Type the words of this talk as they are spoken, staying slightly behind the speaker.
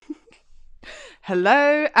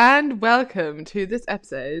Hello and welcome to this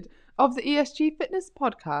episode of the ESG Fitness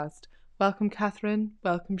Podcast. Welcome, Catherine.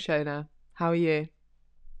 Welcome, Shona. How are you?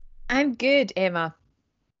 I'm good, Emma.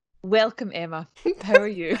 Welcome, Emma. How are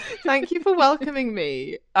you? Thank you for welcoming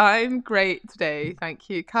me. I'm great today. Thank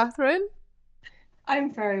you, Catherine.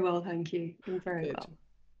 I'm very well, thank you. I'm very Good. well.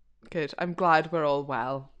 Good. I'm glad we're all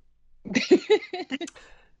well.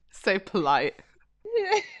 So polite.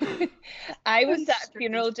 I was Very at a strange.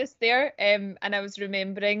 funeral just there, and I was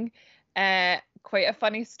remembering quite a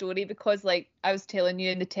funny story because, like, I was telling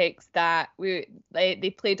you in the text that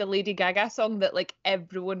they played a Lady Gaga song that like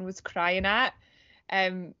everyone was crying at.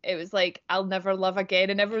 It was like "I'll Never Love Again,"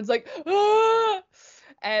 and everyone's like, "Ah!"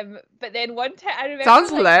 But then one time I remember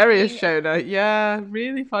Sounds like hilarious, being Shona. Yeah,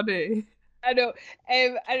 really funny. I know.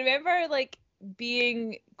 I remember like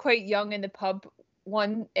being quite young in the pub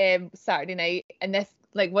one Saturday night, and this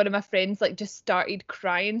like one of my friends like just started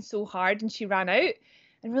crying so hard, and she ran out,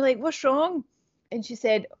 and we're like, "What's wrong?" And she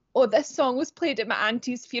said, "Oh, this song was played at my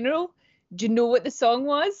auntie's funeral. Do you know what the song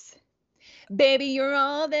was? Baby, you're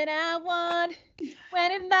all that I want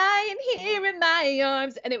when I'm lying here in my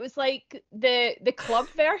arms." And it was like the club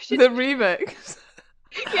version. The remix.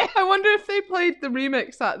 Yeah, I wonder if they played the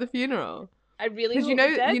remix at the funeral. I really Because hope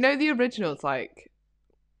they you did. know the original's like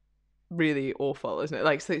really awful, isn't it?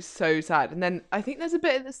 Like, so it's so sad. And then I think there's a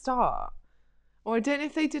bit at the start, or I don't know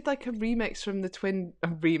if they did like a remix from the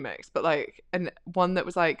remix, but like and one that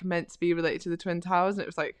was like meant to be related to the Twin Towers, and it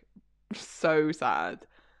was like so sad.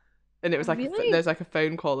 And it was like Really? there's like a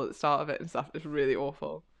phone call at the start of it and stuff. It's really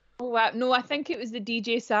awful. Oh wow. No, I think it was the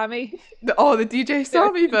DJ Sammy. The DJ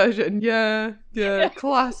Sammy version, yeah, yeah, Yeah.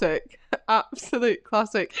 classic, absolute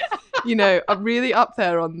classic. You know, I'm really up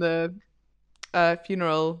there on the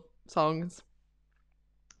funeral songs.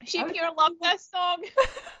 She I would, pure loved this song.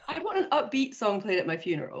 I'd want an upbeat song played at my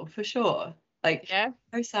funeral for sure. Like, Yeah.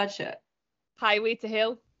 no sad shit. Highway to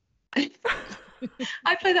Hell.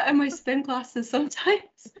 I play that in my spin classes sometimes.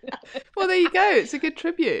 Well, there you go. It's a good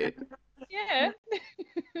tribute. Yeah.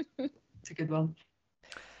 It's a good one.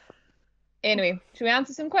 Anyway, should we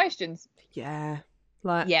answer some questions? Yeah,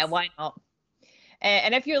 let's. Yeah, why not?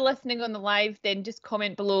 And if you're listening on the live, then just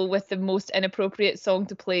comment below with the most inappropriate song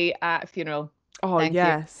to play at a funeral. Oh Thank you.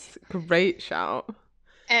 yes, great shout.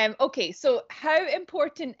 Okay, so how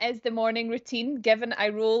important is the morning routine given I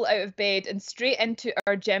roll out of bed and straight into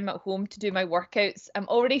our gym at home to do my workouts? I'm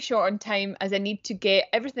already short on time as I need to get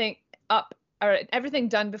everything up or everything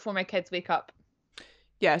done before my kids wake up.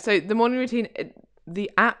 Yeah, so the morning routine, the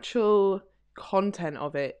actual content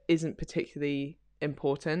of it isn't particularly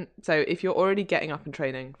important. So if you're already getting up and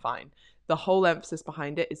training, fine. The whole emphasis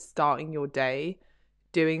behind it is starting your day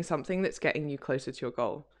doing something that's getting you closer to your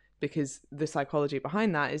goal, because the psychology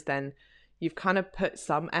behind that is then you've kind of put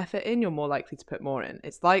some effort in, you're more likely to put more in.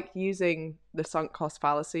 It's like using the sunk cost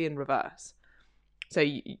fallacy in reverse. So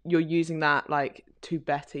you're using that like to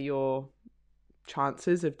better your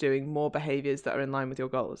chances of doing more behaviors that are in line with your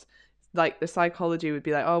goals. Like the psychology would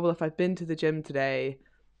be like, oh, well, if I've been to the gym today,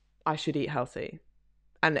 I should eat healthy.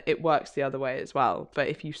 And it works the other way as well. But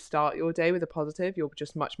if you start your day with a positive, you're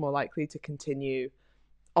just much more likely to continue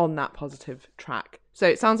on that positive track. So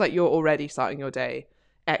it sounds like you're already starting your day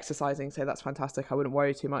exercising. So that's fantastic. I wouldn't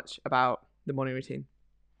worry too much about the morning routine.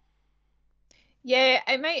 Yeah,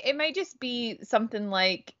 it might just be something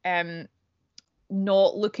like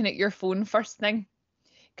not looking at your phone first thing.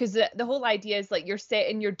 Because the whole idea is like you're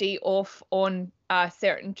setting your day off on a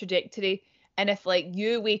certain trajectory, and if like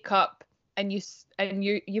you wake up and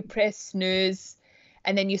you press snooze,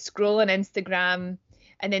 and then you scroll on Instagram,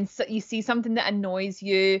 and then you see something that annoys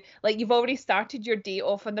you, like you've already started your day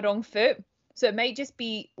off on the wrong foot. So it might just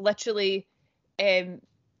be literally, um,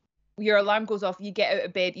 your alarm goes off, you get out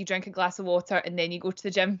of bed, you drink a glass of water, and then you go to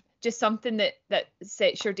the gym. Just something that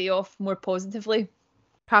sets your day off more positively.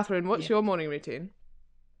 Catherine, what's Yeah. your morning routine?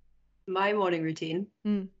 My morning routine.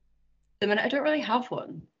 Mm. The minute I don't really have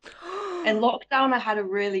one. In lockdown, I had a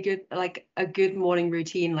really good, like a good morning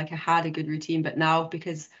routine. Like I had a good routine, but now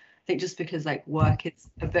because I think just because like work is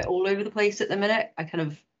a bit all over the place at the minute,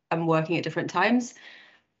 I'm working at different times.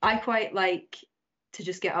 I quite like to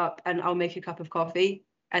just get up and I'll make a cup of coffee,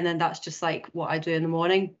 and then that's just like what I do in the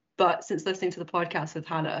morning. But since listening to the podcast with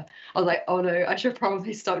Hannah, I was like, oh no, I should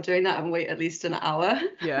probably stop doing that and wait at least an hour.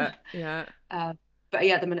 Yeah, yeah, But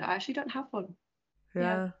yeah, at the minute I actually don't have one.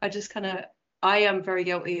 Yeah, yeah. I am very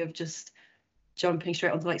guilty of just jumping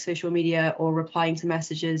straight onto like social media or replying to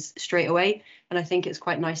messages straight away. And I think it's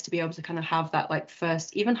quite nice to be able to kind of have that like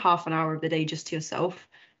first, even half an hour of the day just to yourself,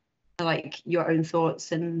 like your own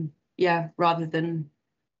thoughts, and yeah, rather than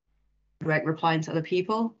like replying to other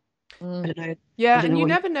people. I don't know. Yeah, I don't and know you what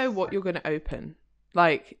never know what you're going to open.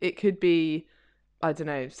 Like, it could be, I don't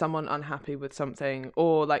know, someone unhappy with something,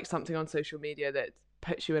 or like something on social media that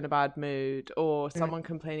puts you in a bad mood, or someone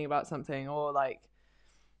complaining about something, or like,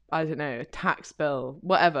 I don't know, a tax bill,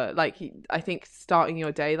 whatever. Like, I think starting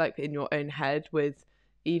your day like in your own head with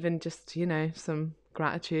even just, you know, some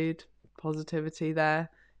gratitude, positivity there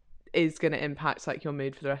is going to impact like your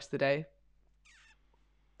mood for the rest of the day.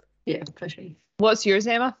 Yeah, for sure. What's yours,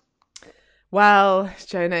 Emma? Well,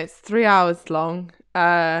 Jonah, it's 3 hours long.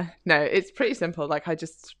 No, it's pretty simple. Like, I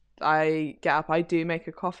get up, I do make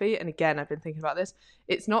a coffee, and again, I've been thinking about this.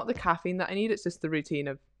 It's not the caffeine that I need, it's just the routine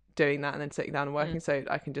of doing that and then sitting down and working. So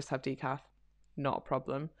I can just have decaf, not a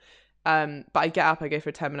problem. But I get up, I go for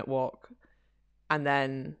a 10-minute walk, and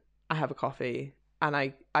then I have a coffee, and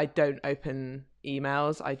I don't open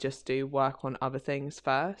emails. I just do work on other things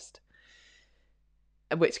first,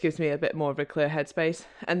 which gives me a bit more of a clear headspace,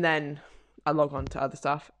 and then I log on to other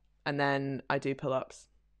stuff, and then I do pull-ups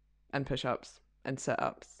and push-ups and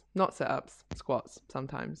sit-ups. Not sit-ups, squats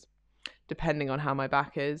sometimes, depending on how my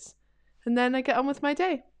back is. And then I get on with my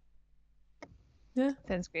day. Yeah.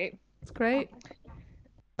 Sounds great. It's great.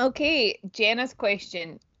 Okay, Jenna's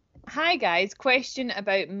question. Hi guys, question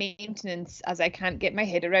about maintenance as I can't get my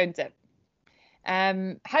head around it.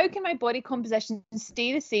 How can my body composition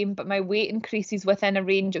stay the same but my weight increases within a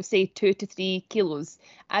range of say 2 to 3 kilos,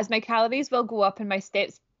 as my calories will go up and my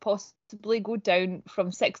steps possibly go down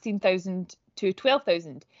from 16,000 to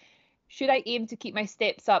 12,000? Should I aim to keep my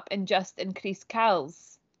steps up and just increase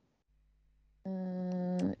calories?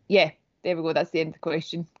 Yeah, there we go. That's the end of the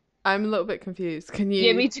question. I'm a little bit confused. Can you?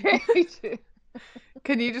 Yeah, me too. Me too.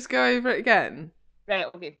 Can you just go over it again? Right,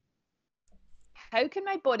 okay. How can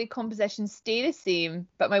my body composition stay the same,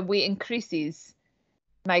 but my weight increases?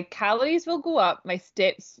 My calories will go up, my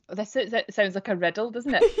steps... This sounds like a riddle,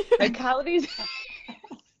 doesn't it? My calories...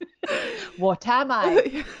 What am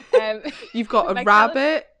I? You've got a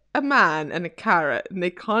rabbit, a man, and a carrot, and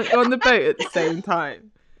they can't go on the boat at the same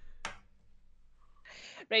time.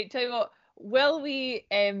 Right, tell you what, will we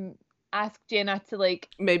ask Jenna to like...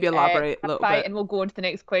 Maybe elaborate a little bit. And we'll go on to the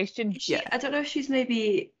next question. Yeah. I don't know if she's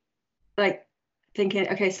maybe like thinking,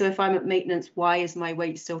 okay, so if I'm at maintenance, why is my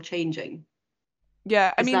weight still changing?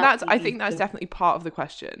 Yeah, I Is mean, that I think that's definitely part of the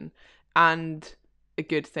question, and a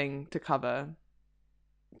good thing to cover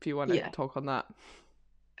if you want to talk on that.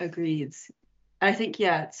 Agreed. I think,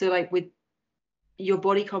 yeah, so like with your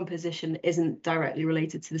body composition isn't directly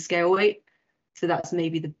related to the scale weight. So that's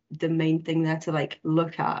maybe the main thing there to like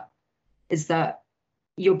look at, is that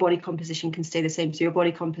your body composition can stay the same. So your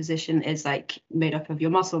body composition is like made up of your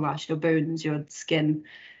muscle mass, your bones, your skin,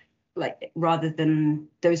 like rather than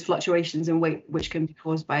those fluctuations in weight which can be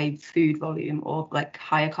caused by food volume or like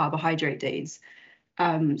higher carbohydrate days.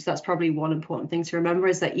 So that's probably one important thing to remember,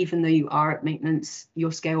 is that even though you are at maintenance,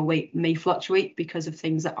 your scale weight may fluctuate because of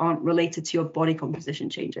things that aren't related to your body composition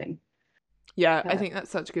changing. Yeah, I think that's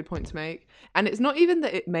such a good point to make. And it's not even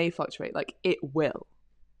that it may fluctuate, like it will.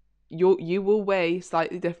 You will weigh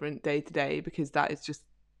slightly different day to day, because that is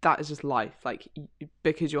just life. Like,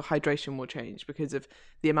 because your hydration will change, because of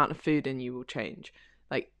the amount of food in you will change.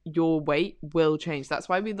 Like, your weight will change. That's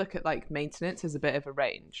why we look at like maintenance as a bit of a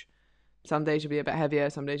range. Some days you'll be a bit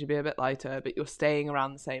heavier, some days you'll be a bit lighter, but you're staying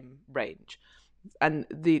around the same range. And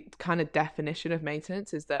the kind of definition of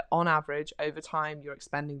maintenance is that on average, over time, you're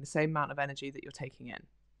expending the same amount of energy that you're taking in.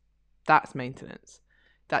 That's maintenance.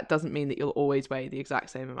 That doesn't mean that you'll always weigh the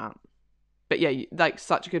exact same amount. But yeah, like,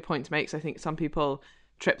 such a good point to make. So I think some people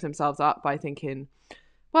trip themselves up by thinking,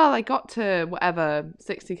 well, I got to whatever,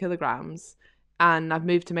 60 kilograms, and I've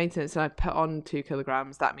moved to maintenance and I put on 2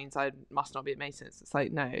 kilograms. That means I must not be at maintenance. It's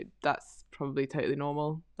like, no, that's probably totally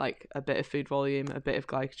normal. Like, a bit of food volume, a bit of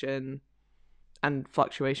glycogen, and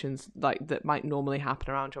fluctuations like that might normally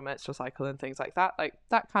happen around your menstrual cycle and things like that. Like,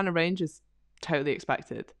 that kind of range is totally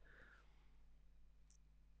expected.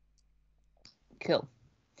 Cool.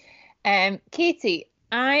 Katie,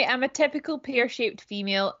 I am a typical pear-shaped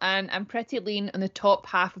female and I'm pretty lean on the top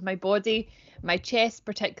half of my body, my chest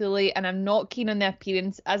particularly, and I'm not keen on the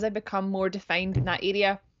appearance as I become more defined in that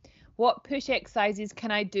area. What push exercises can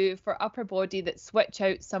I do for upper body that switch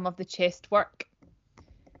out some of the chest work?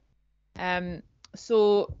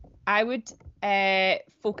 So I would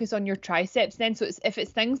focus on your triceps then. So if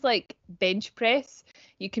it's things like bench press,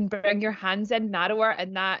 you can bring your hands in narrower,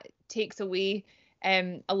 and that takes away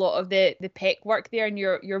a lot of the pec work there, and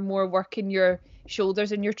you're more working your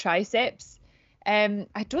shoulders and your triceps. I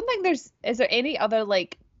don't think is there any other,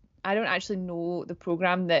 like, I don't actually know the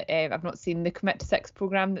program that I've not seen the Commit to 6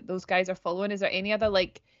 program that those guys are following. Is there any other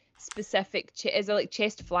like specific? Is there like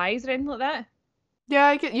chest flies or anything like that?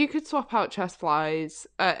 Yeah, you could swap out chest flies.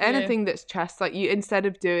 Anything that's chest, like you instead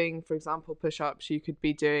of doing, for example, push-ups, you could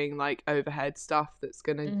be doing like overhead stuff that's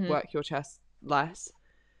gonna work your chest less.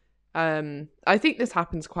 I think this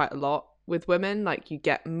happens quite a lot with women. Like you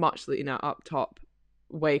get much leaner up top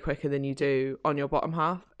way quicker than you do on your bottom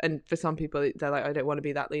half. And for some people, they're like, I don't want to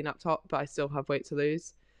be that lean up top, but I still have weight to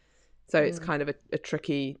lose. So it's kind of a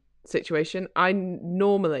tricky situation.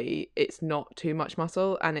 Normally it's not too much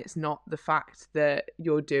muscle, and it's not the fact that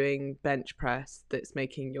you're doing bench press that's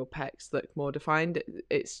making your pecs look more defined.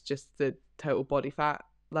 It's just the total body fat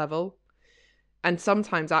level. And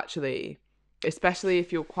sometimes actually, especially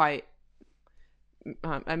if you're quite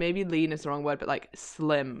and maybe lean is the wrong word, but like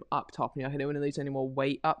slim up top, and you're like, I don't want to lose any more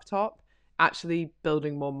weight up top, actually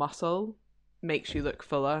building more muscle makes you look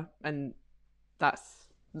fuller. And that's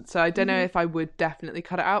so I don't know if I would definitely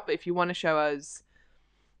cut it out, but if you want to show us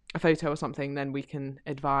a photo or something, then we can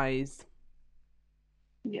advise.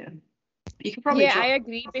 Yeah, you could probably. Yeah, I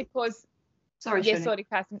agree because. Sorry, yeah, sorry,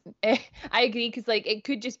 Cass. I agree because like it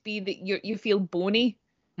could just be that you feel bony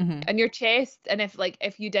in your chest, and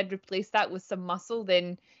if you did replace that with some muscle,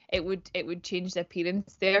 then it would change the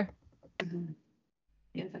appearance there.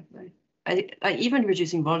 Yeah, definitely. I even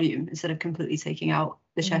reducing volume instead of completely taking out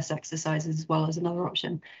the chest exercises as well as another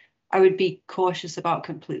option. I would be cautious about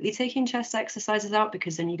completely taking chest exercises out,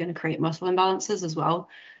 because then you're going to create muscle imbalances as well.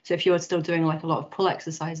 So if you're still doing like a lot of pull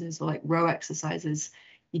exercises or like row exercises,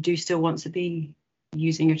 you do still want to be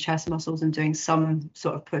using your chest muscles and doing some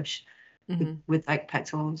sort of push with like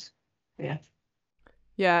pectorals.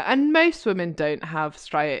 Yeah, and most women don't have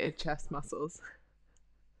striated chest muscles.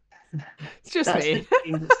 It's just that's me.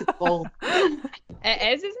 The goal.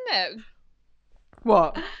 It is, isn't it?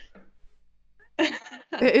 What? It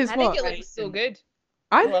is. I what? think it looks so good.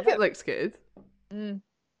 I think it looks good.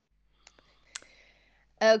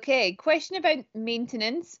 Okay, question about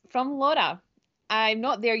maintenance from Laura. I'm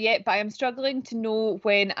not there yet, but I'm struggling to know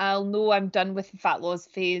when I'll know I'm done with the fat loss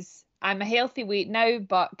phase. I'm a healthy weight now,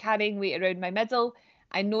 but carrying weight around my middle.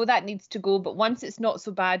 I know that needs to go, but once it's not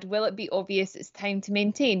so bad, will it be obvious it's time to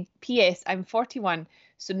maintain? P.S. I'm 41,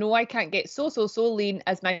 so no, I can't get so lean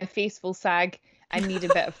as my face will sag. I need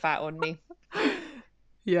a bit of fat on me.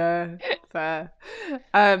 Yeah, fair.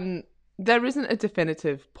 There isn't a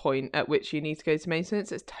definitive point at which you need to go to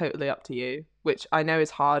maintenance. It's totally up to you, which I know is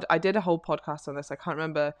hard. I did a whole podcast on this. I can't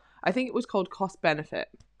remember. I think it was called Cost Benefit.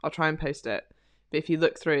 I'll try and post it. But if you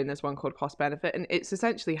look through, and there's one called Cost Benefit, and it's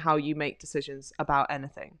essentially how you make decisions about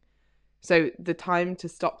anything. So the time to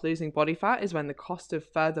stop losing body fat is when the cost of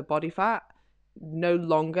further body fat no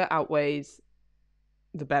longer outweighs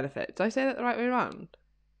the benefit. Did I say that the right way around?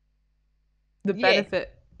 The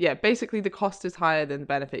benefit, basically the cost is higher than the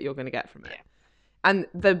benefit you're going to get from it. And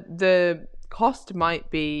the cost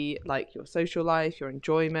might be like your social life, your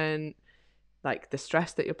enjoyment, like the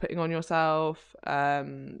stress that you're putting on yourself,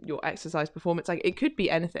 your exercise performance. Like it could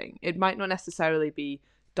be anything. It might not necessarily be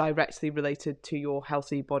directly related to your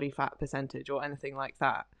healthy body fat percentage or anything like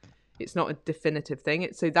that. It's not a definitive thing.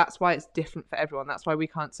 So that's why it's different for everyone. That's why we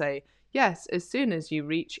can't say, yes, as soon as you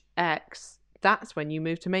reach X, that's when you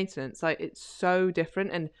move to maintenance. Like it's so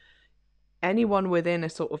different. And anyone within a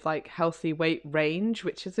sort of like healthy weight range,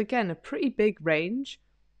 which is again a pretty big range,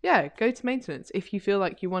 go to maintenance if you feel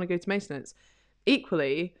like you want to go to maintenance.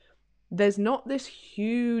 Equally, there's not this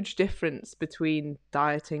huge difference between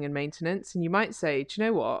dieting and maintenance. And you might say, do you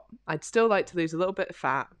know what? I'd still like to lose a little bit of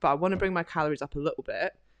fat, but I want to bring my calories up a little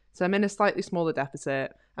bit. So I'm in a slightly smaller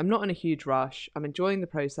deficit. I'm not in a huge rush. I'm enjoying the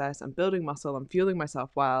process. I'm building muscle. I'm fueling myself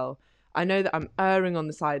well. I know that I'm erring on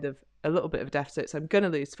the side of a little bit of a deficit, so I'm going to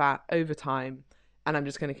lose fat over time, and I'm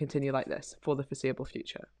just going to continue like this for the foreseeable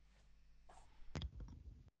future.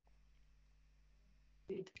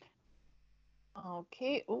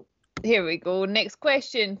 Okay. Oh, here we go. Next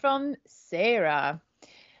question from Sarah.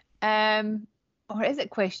 Or is it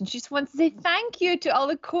question? She just wants to say thank you to all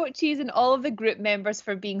the coaches and all of the group members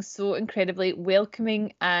for being so incredibly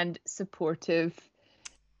welcoming and supportive.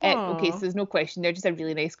 Okay, so there's no question there, just a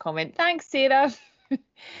really nice comment. Thanks, Sarah.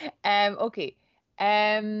 Okay.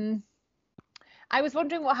 I was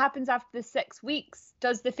wondering what happens after the 6 weeks.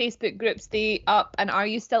 Does the Facebook group stay up, and are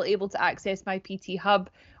you still able to access my PT Hub,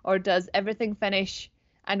 or does everything finish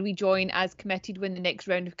and we join as committed when the next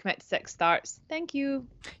round of Commit to 6 starts? Thank you.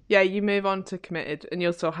 Yeah, you move on to committed, and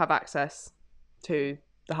you'll still have access to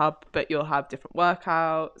the hub, but you'll have different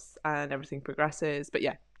workouts and everything progresses. But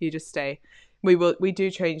yeah, you just stay. We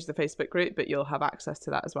do change the Facebook group, but you'll have access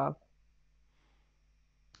to that as well.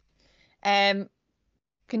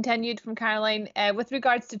 Continued from Caroline. With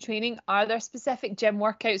regards to training, are there specific gym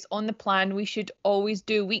workouts on the plan we should always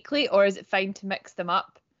do weekly, or is it fine to mix them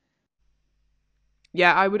up?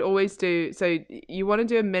 Yeah, I would always do. So you want to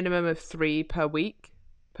do a minimum of 3 per week,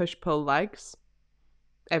 push pull legs,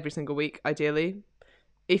 every single week, ideally.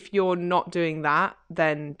 If you're not doing that,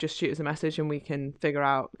 then just shoot us a message and we can figure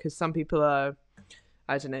out, because some people are,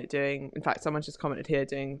 I don't know, doing, in fact, someone just commented here,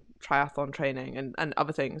 doing triathlon training and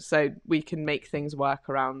other things. So we can make things work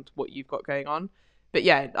around what you've got going on. But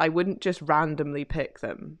yeah, I wouldn't just randomly pick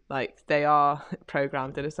them. Like, they are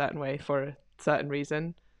programmed in a certain way for a certain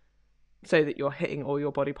reason, so that you're hitting all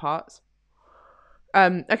your body parts.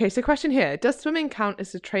 Okay, so question here. Does swimming count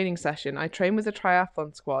as a training session? I train with a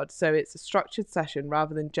triathlon squad, so it's a structured session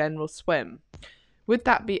rather than general swim. Would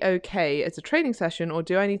that be okay as a training session, or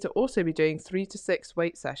do I need to also be doing 3 to 6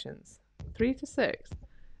 weight sessions? 3 to 6?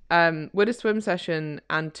 Would a swim session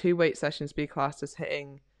and 2 weight sessions be classed as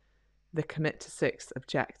hitting the commit to 6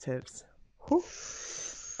 objectives?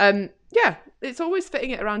 Yeah, it's always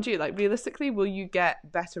fitting it around you. Like, realistically, will you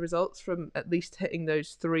get better results from at least hitting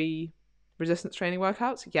those 3 resistance training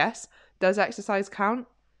workouts? Yes. Does exercise count?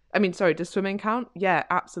 Does swimming count? Yeah,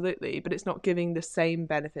 absolutely. But it's not giving the same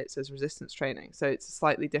benefits as resistance training. So it's a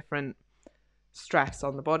slightly different stress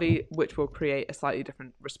on the body, which will create a slightly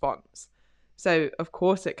different response. So of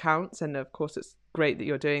course it counts, and of course it's great that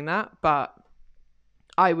you're doing that. But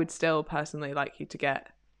I would still personally like you to get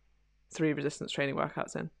 3 resistance training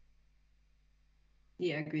workouts in.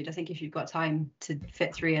 Yeah, agreed. I think if you've got time to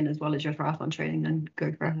fit 3 in as well as your triathlon training, then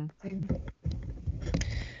go for it.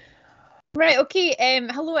 Right, okay.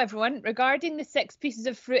 Hello everyone. Regarding the 6 pieces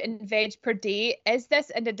of fruit and veg per day, is this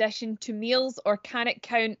in addition to meals, or can it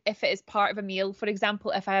count if it is part of a meal? For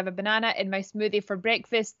example, if I have a banana in my smoothie for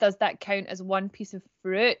breakfast, does that count as 1 piece of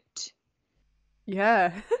fruit?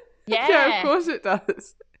 Yeah. Yeah. Yeah, of course it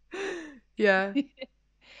does. Yeah.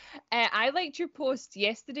 I liked your post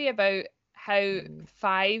yesterday about how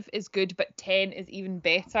 5 is good, but 10 is even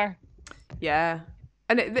better. Yeah.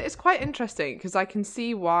 And it's quite interesting, because I can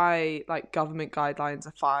see why, like, government guidelines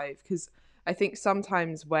are 5, because I think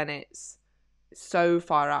sometimes when it's so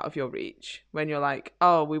far out of your reach, when you're like,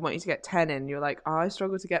 oh, we want you to get 10 in, you're like, oh, I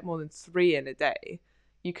struggle to get more than 3 in a day,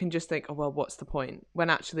 you can just think, oh, well, what's the point? When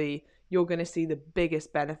actually you're going to see the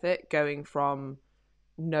biggest benefit going from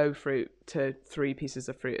no fruit to 3 pieces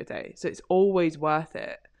of fruit a day. So it's always worth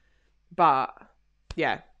it. But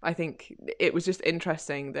yeah, I think it was just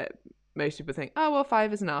interesting that most people think, oh, well,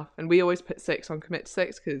 5 is enough. And we always put 6 on commit to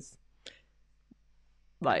 6 because,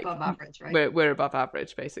 like, above average, right? We're above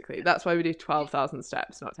average, basically. That's why we do 12,000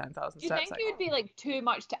 steps, not 10,000 steps. Do you think it would be, like, too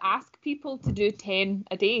much to ask people to do 10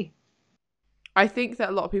 a day? I think that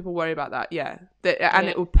a lot of people worry about that, yeah. And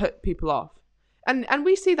it will put people off. And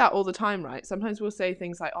we see that all the time, right? Sometimes we'll say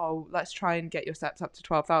things like, oh, let's try and get your steps up to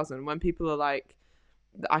 12,000. When people are like,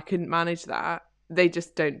 I couldn't manage that, they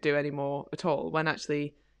just don't do any more at all. When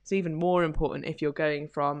actually it's even more important if you're going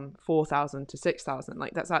from 4,000 to 6,000.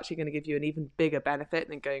 Like, that's actually going to give you an even bigger benefit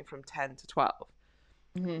than going from 10 to 12.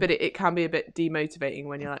 Mm-hmm. But it can be a bit demotivating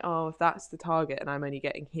when you're like, oh, if that's the target and I'm only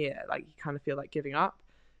getting here, like, you kind of feel like giving up.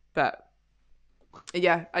 But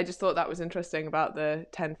yeah, I just thought that was interesting about the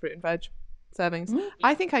 10 fruit and veg servings. Mm-hmm.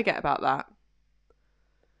 I think I get about that.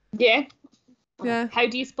 Yeah. Yeah. How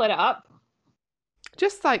do you split it up?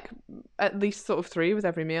 Just like at least sort of 3 with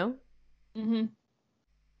every meal. Mm-hmm.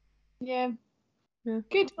 Yeah.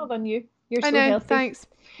 Good. Well done, you. You're so healthy.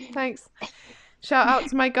 Thanks. Shout out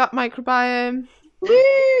to my gut microbiome.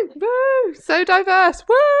 Woo! Woo! So diverse.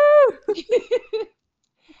 Woo!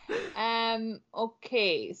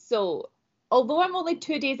 Okay, so although I'm only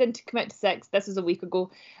 2 days into Commit to 6, this was a week ago,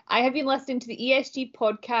 I have been listening to the ESG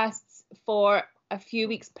podcasts for a few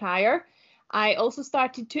weeks prior. I also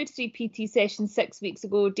started 2 to 3 PT sessions 6 weeks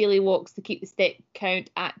ago, daily walks to keep the step count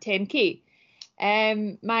at 10k.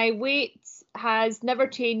 My weight has never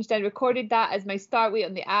changed. I recorded that as my start weight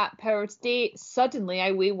on the app. However, today, suddenly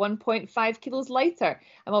I weigh 1.5 kilos lighter.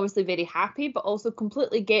 I'm obviously very happy, but also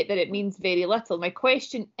completely get that it means very little. My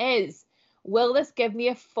question is, will this give me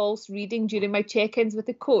a false reading during my check-ins with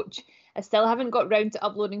the coach? I still haven't got round to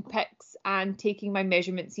uploading pics and taking my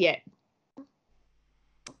measurements yet.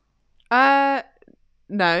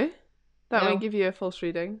 No, that won't give you a false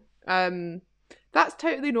reading. That's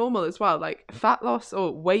totally normal as well. Like, fat loss,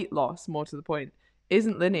 or weight loss, more to the point,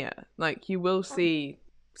 isn't linear. Like, you will see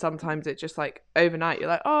sometimes it just, like, overnight, you're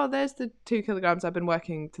like, oh, there's the 2 kilograms I've been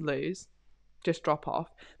working to lose, just drop off.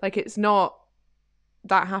 Like, it's not,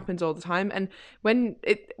 that happens all the time. And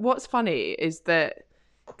what's funny is that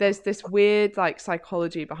there's this weird, like,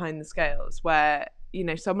 psychology behind the scales where you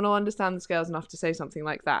know, someone will understand the scales enough to say something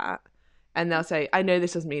like that, and they'll say, I know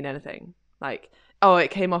this doesn't mean anything. Like, oh,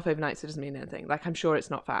 it came off overnight, so it doesn't mean anything. Like, I'm sure it's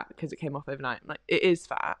not fat because it came off overnight. Like, it is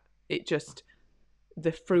fat. It just,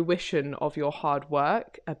 the fruition of your hard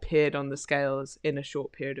work appeared on the scales in a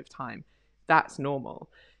short period of time. That's normal.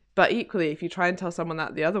 But equally, if you try and tell someone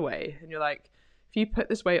that the other way, and you're like, if you put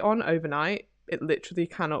this weight on overnight, it literally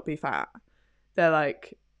cannot be fat. They're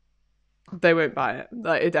like, they won't buy it.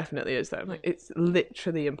 Like, it definitely is though. Like, it's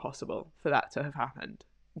literally impossible for that to have happened,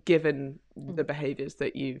 given the behaviors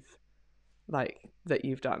that you've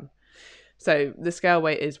done. So the scale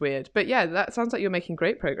weight is weird. But yeah, that sounds like you're making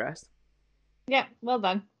great progress. Yeah, well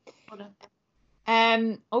done.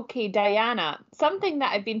 Okay, Diana, something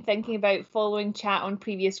that I've been thinking about following chat on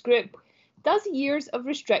previous group. Does years of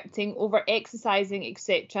restricting, over exercising,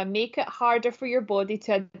 etc. make it harder for your body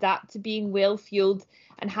to adapt to being well fueled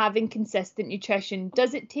and having consistent nutrition?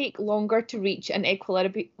 Does it take longer to reach an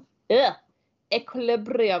equilibrium?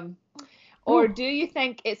 Or do you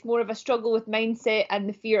think it's more of a struggle with mindset and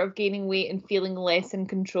the fear of gaining weight and feeling less in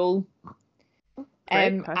control?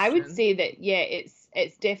 I would say that, yeah,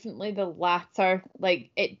 it's definitely the latter. Like,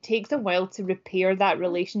 it takes a while to repair that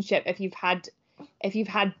relationship if you've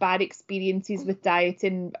had bad experiences with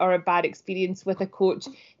dieting or a bad experience with a coach.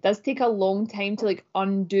 It does take a long time to like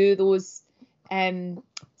undo those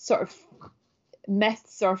sort of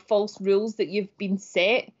myths or false rules that you've been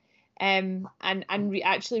set, and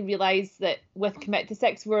actually realize that with Commit to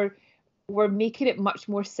 6 we're making it much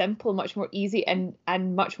more simple, much more easy, and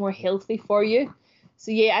much more healthy for you. So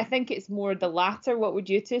yeah, I think it's more the latter. What would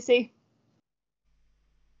you two say?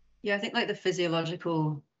 Yeah, I think like the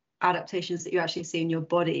physiological adaptations that you actually see in your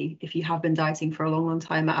body if you have been dieting for a long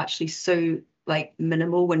time are actually so like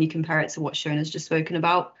minimal when you compare it to what Shona's just spoken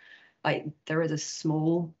about. Like, there is a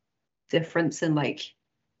small difference in like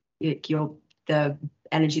the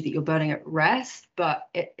energy that you're burning at rest, but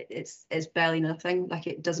it's barely nothing. Like,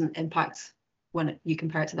 it doesn't impact when you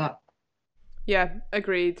compare it to that. Yeah,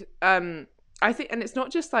 agreed. I think, and it's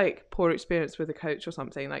not just like poor experience with a coach or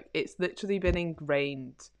something. Like, it's literally been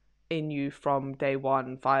ingrained in you from day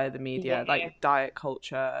one via the media, like diet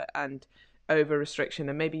culture and over restriction,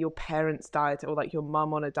 and maybe your parents' diet, or like your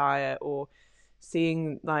mum on a diet, or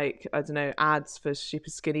seeing like, I don't know, ads for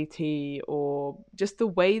super skinny tea, or just the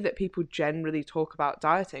way that people generally talk about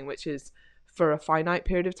dieting, which is for a finite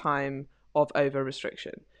period of time of over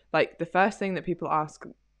restriction. Like, the first thing that people ask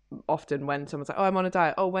often when someone's like, oh, I'm on a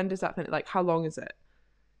diet, oh, when does that finish? Like, how long is it?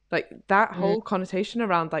 Like, that whole connotation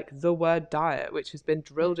around like the word diet, which has been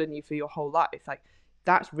drilled in you for your whole life, like,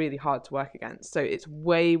 that's really hard to work against. So it's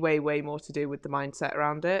way, way, way more to do with the mindset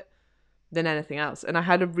around it than anything else. And I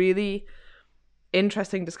had a really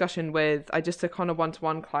interesting discussion with, I just took on a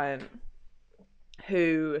one-to-one client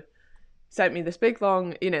who sent me this big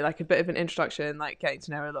long, you know, like a bit of an introduction, like getting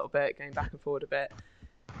to know her a little bit, going back and forward a bit.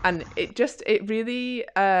 And it really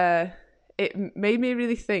it made me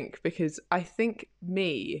really think, because I think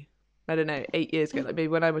I don't know, 8 years ago, like maybe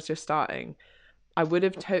when I was just starting, I would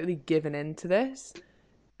have totally given in to this.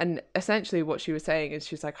 And essentially what she was saying is,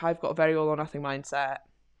 she's like, I've got a very all or nothing mindset.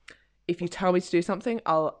 If you tell me to do something,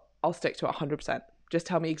 I'll stick to it 100%. Just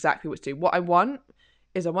tell me exactly what to do. What I want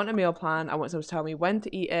is, I want a meal plan. I want someone to tell me when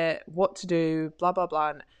to eat it, what to do, blah, blah,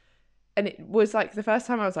 blah. And it was like the first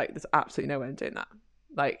time I was like, there's absolutely no way I'm doing that.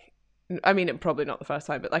 Like, I mean, probably not the first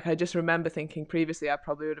time, but like, I just remember thinking previously I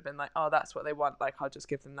probably would have been like, oh, that's what they want, like, I'll just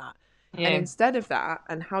give them that. Yeah. And instead of that,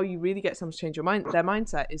 and how you really get someone to change their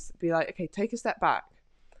mindset is to be like, okay, take a step back.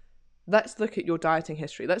 Let's look at your dieting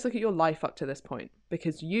history. Let's look at your life up to this point.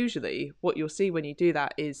 Because usually what you'll see when you do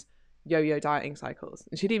that is yo-yo dieting cycles.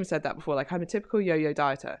 And she'd even said that before, like, I'm a typical yo-yo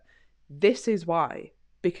dieter. This is why.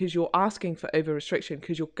 Because you're asking for over restriction,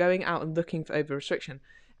 because you're going out and looking for over restriction,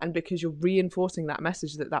 and because you're reinforcing that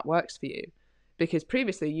message that works for you. Because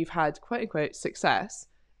previously you've had quote unquote success,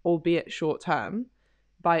 albeit short term,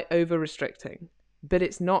 by over restricting, but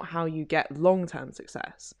it's not how you get long-term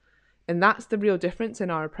success. And that's the real difference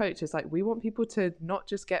in our approach, is like, we want people to not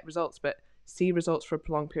just get results, but see results for a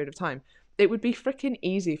prolonged period of time. It would be freaking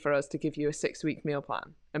easy for us to give you a 6-week meal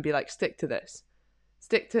plan and be like, stick to this,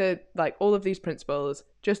 stick to like all of these principles,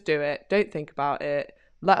 just do it, don't think about it,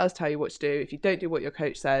 let us tell you what to do. If you don't do what your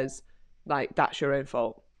coach says, like, that's your own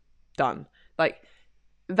fault, done. Like,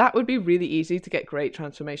 that would be really easy to get great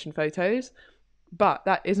transformation photos, but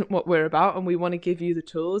that isn't what we're about. And we want to give you the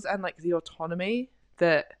tools and like the autonomy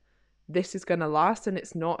that this is going to last, and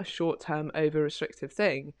it's not a short-term over restrictive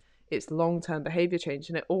thing, it's long-term behavior change.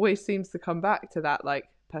 And it always seems to come back to that like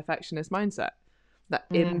perfectionist mindset, that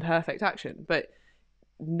imperfect action. But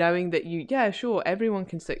knowing that yeah, sure, everyone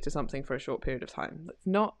can stick to something for a short period of time. It's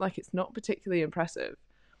not particularly impressive,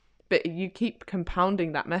 but you keep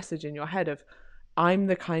compounding that message in your head of, I'm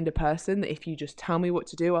the kind of person that if you just tell me what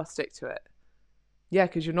to do, I'll stick to it. Yeah,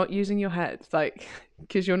 because you're not using your head, like,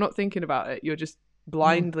 because you're not thinking about it. You're just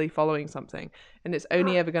blindly following something, and it's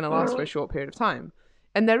only ever going to last for a short period of time.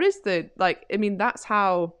 And there is that's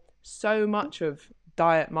how so much of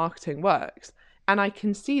diet marketing works. And I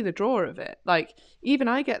can see the draw of it. Like, even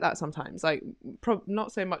I get that sometimes, like,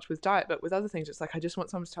 not so much with diet, but with other things. It's like, I just want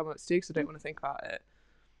someone to tell me what to do because I don't want to think about it.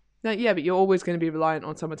 Like, yeah, but you're always going to be reliant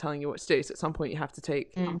on someone telling you what to do. So at some point you have to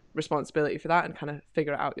take responsibility for that and kind of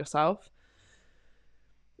figure it out yourself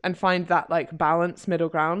and find that, like, balanced middle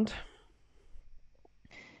ground.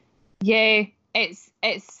 Yeah,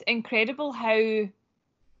 it's incredible how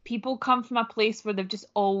people come from a place where they've just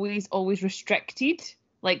always restricted.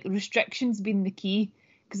 Like, restrictions being the key.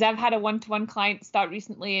 Because I've had a one-to-one client start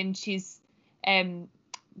recently, and she's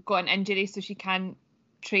got an injury, so she can't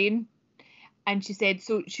train. And she said,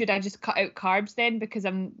 so should I just cut out carbs then because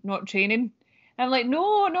I'm not training? And I'm like,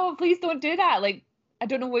 no, please don't do that. Like, I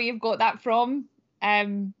don't know where you've got that from.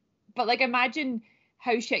 But, like, imagine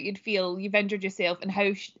how shit you'd feel. You've injured yourself, and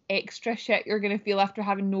how extra shit you're going to feel after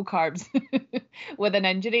having no carbs with an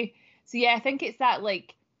injury. So, yeah, I think it's that,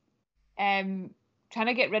 like, trying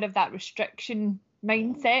to get rid of that restriction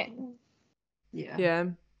mindset. Yeah.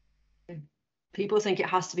 People think it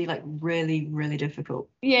has to be, like, really, really difficult.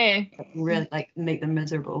 Yeah. Really, like, make them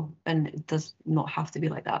miserable, and it does not have to be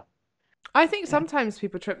like that. I think sometimes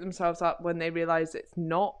people trip themselves up when they realize it's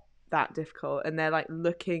not that difficult, and they're, like,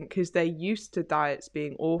 looking, because they're used to diets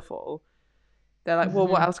being awful. They're like, well,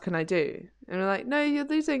 what else can I do? And we're like, no, you're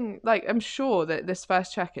losing. Like, I'm sure that this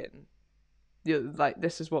first check-in, you're like,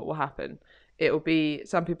 this is what will happen. It will be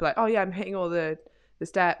some people like, oh yeah, I'm hitting all the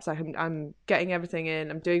steps, like, I'm getting everything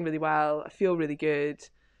in, I'm doing really well, I feel really good,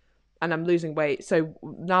 and I'm losing weight. So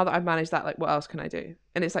now that I've managed that, like, what else can I do?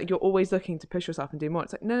 And it's like, you're always looking to push yourself and do more.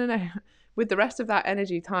 It's like, no. With the rest of that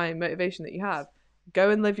energy, time, motivation that you have, go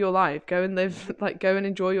and live your life. Go and live, like, go and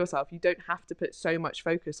enjoy yourself. You don't have to put so much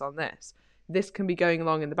focus on this. This can be going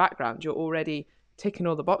along in the background. You're already ticking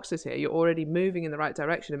all the boxes here. You're already moving in the right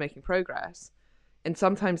direction and making progress. And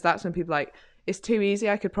sometimes that's when people are like, it's too easy,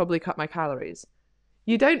 I could probably cut my calories.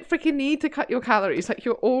 You don't freaking need to cut your calories. Like,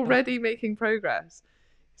 you're already making progress.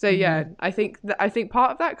 So yeah, I think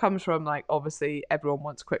part of that comes from, like, obviously everyone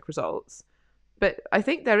wants quick results, but I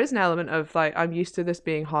think there is an element of, like, I'm used to this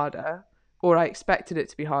being harder, or I expected it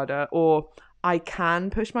to be harder, or I can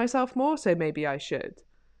push myself more, so maybe I should.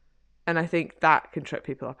 And I think that can trip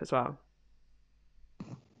people up as well.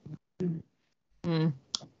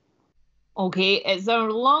 Okay, it's a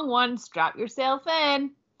long one. Strap yourself in.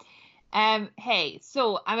 Hey,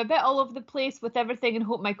 so I'm a bit all over the place with everything and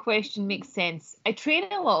hope my question makes sense. I train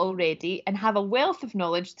a lot already and have a wealth of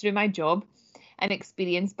knowledge through my job and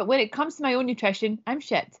experience, but when it comes to my own nutrition, I'm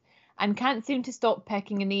shit and can't seem to stop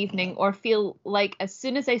picking in the evening, or feel like as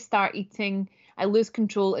soon as I start eating, I lose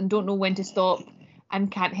control and don't know when to stop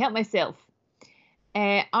and can't help myself.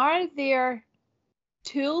 Are there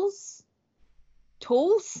tools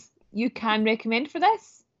you can recommend for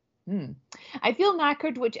this? I feel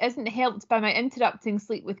knackered, which isn't helped by my interrupting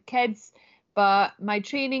sleep with kids, but my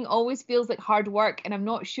training always feels like hard work, and I'm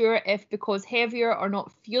not sure if because heavier or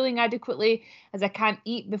not fueling adequately, as I can't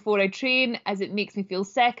eat before I train, as it makes me feel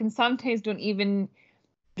sick, and sometimes don't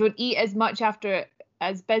eat as much after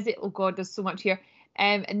as busy. Oh God, there's so much here.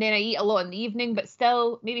 And then I eat a lot in the evening, but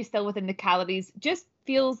still within the calories. Just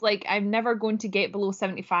feels like I'm never going to get below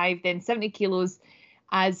 75, then 70 kilos,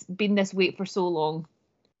 as been this weight for so long.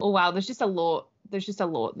 Oh wow, there's just a lot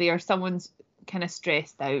there. Someone's kind of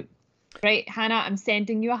stressed out. Right, Hannah, I'm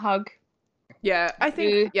sending you a hug. Yeah, I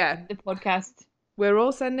think, yeah, the podcast. We're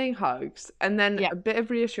all sending hugs, and then a bit of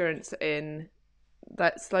reassurance in,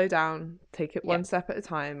 let's slow down, take it one step at a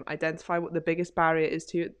time, identify what the biggest barrier is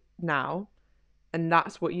to you now, and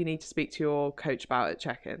that's what you need to speak to your coach about at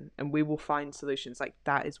check-in, and we will find solutions. Like,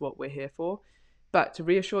 that is what we're here for. But to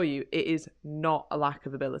reassure you, it is not a lack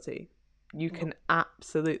of ability. You can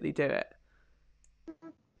absolutely do it.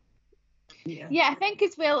 Yeah, I think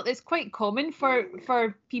as well it's quite common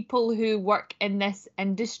for people who work in this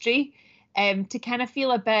industry to kind of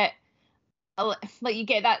feel a bit like you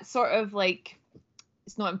get that sort of, like,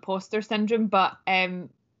 it's not imposter syndrome, but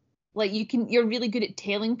like you're really good at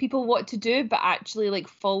telling people what to do, but actually, like,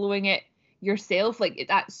 following it yourself, like,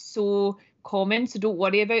 that's so common. So don't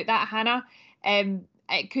worry about that, Hannah.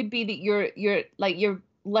 It could be that you're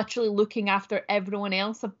literally looking after everyone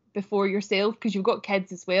else before yourself, because you've got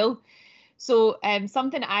kids as well. So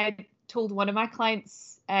something I told one of my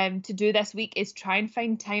clients to do this week is try and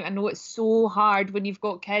find time. I know it's so hard when you've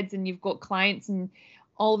got kids and you've got clients and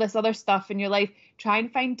all this other stuff in your life. Try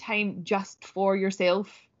and find time just for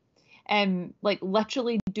yourself. Like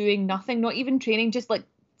literally doing nothing, not even training, just like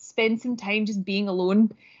spend some time just being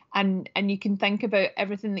alone, and you can think about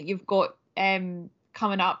everything that you've got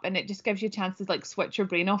coming up, and it just gives you a chance to like switch your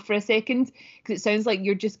brain off for a second, because it sounds like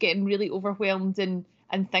you're just getting really overwhelmed and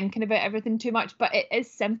thinking about everything too much. But it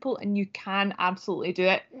is simple and you can absolutely do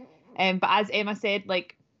it. But as Emma said,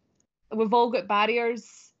 like we've all got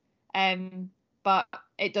barriers, but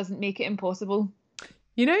it doesn't make it impossible.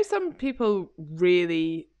 You know, some people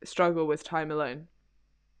really struggle with time alone.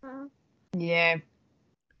 Yeah.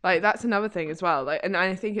 Like that's another thing as well. Like, and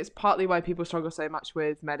I think it's partly why people struggle so much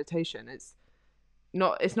with meditation. It's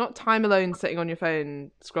not time alone sitting on your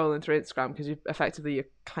phone scrolling through Instagram, because you're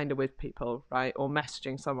kind of with people, right? Or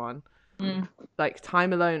messaging someone. Like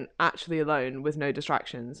time alone, actually alone with no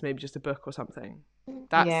distractions, maybe just a book or something.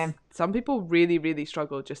 Some people really, really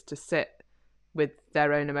struggle just to sit with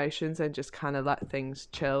their own emotions and just kind of let things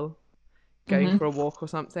chill, going for a walk or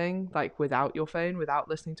something, like without your phone, without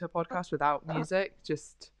listening to a podcast, without music,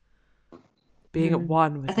 just being at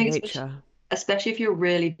one with nature. Especially if you're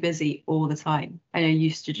really busy all the time and you're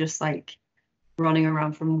used to just like running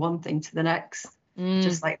around from one thing to the next.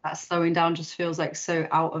 Just like that slowing down just feels like so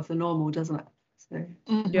out of the normal, doesn't it? So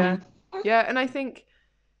yeah, and I think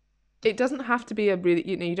it doesn't have to be a really,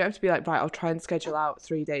 you don't have to be like, right, I'll try and schedule out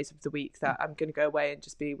 3 days of the week that I'm going to go away and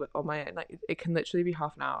just be on my own. Like it can literally be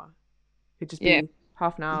half an hour. It could just be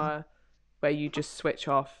half an hour where you just switch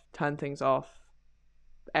off, turn things off.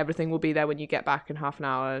 Everything will be there when you get back in half an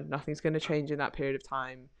hour. Nothing's going to change in that period of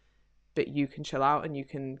time, but you can chill out and you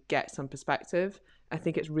can get some perspective. I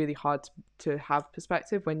think it's really hard to have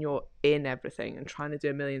perspective when you're in everything and trying to do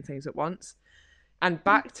a million things at once. And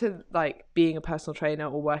back to like being a personal trainer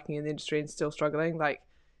or working in the industry and still struggling, like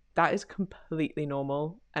that is completely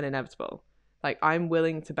normal and inevitable. Like I'm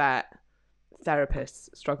willing to bet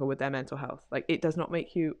therapists struggle with their mental health. Like it does not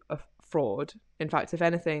make you a fraud. In fact, if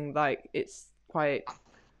anything, like it's quite,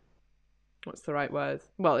 what's the right word?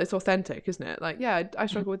 Well, it's authentic, isn't it? Like, yeah, I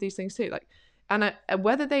struggle with these things too. Like, and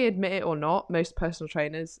whether they admit it or not, most personal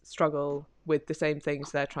trainers struggle with the same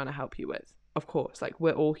things they're trying to help you with. Of course, like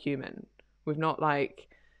we're all human. We've not like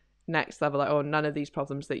next level, like, oh, none of these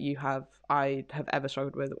problems that you have, I have ever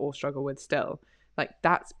struggled with or struggle with still. Like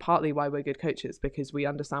that's partly why we're good coaches, because we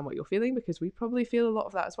understand what you're feeling, because we probably feel a lot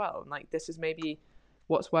of that as well. And like this is maybe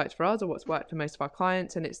what's worked for us or what's worked for most of our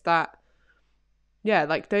clients. And it's that, yeah,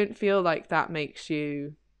 like don't feel like that makes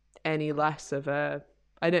you any less of a,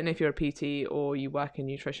 I don't know if you're a PT or you work in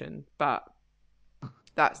nutrition, but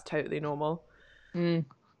that's totally normal.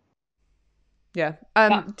 Yeah.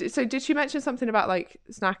 So did she mention something about like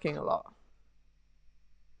snacking a lot?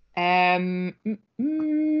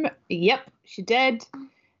 Yep, she did.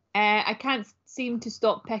 I can't seem to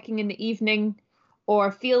stop picking in the evening,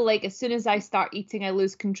 or feel like as soon as I start eating, I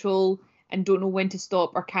lose control and don't know when to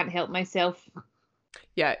stop or can't help myself.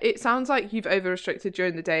 Yeah, it sounds like you've over-restricted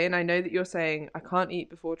during the day, and I know that you're saying I can't eat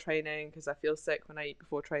before training because I feel sick when I eat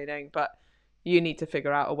before training, but you need to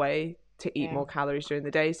figure out a way to eat more calories during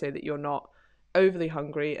the day so that you're not overly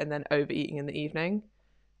hungry and then overeating in the evening.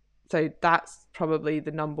 So that's probably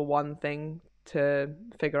the number one thing to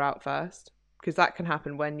figure out first, because that can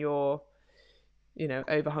happen when you're,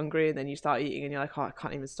 over hungry and then you start eating and you're like, oh, I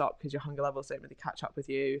can't even stop because your hunger levels don't really catch up with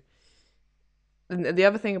you. And the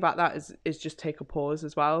other thing about that is just take a pause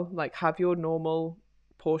as well. Like have your normal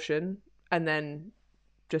portion and then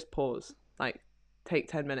just pause. Like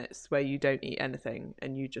take 10 minutes where you don't eat anything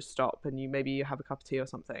and you just stop and you have a cup of tea or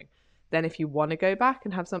something. Then if you want to go back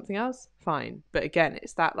and have something else, fine. But again,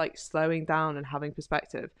 it's that like slowing down and having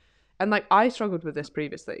perspective. And like I struggled with this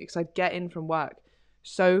previously because I'd get in from work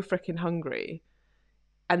so freaking hungry.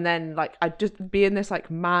 And then like I'd just be in this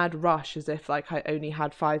like mad rush as if like I only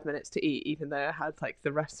had 5 minutes to eat, even though I had like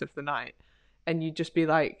the rest of the night. And you'd just be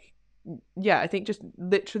like, yeah, I think just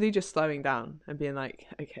literally just slowing down and being like,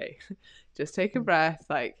 okay, just take a breath.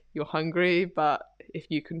 Like you're hungry, but if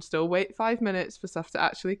you can still wait 5 minutes for stuff to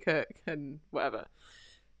actually cook and whatever.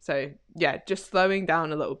 So yeah, just slowing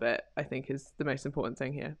down a little bit, I think, is the most important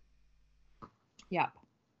thing here. Yep.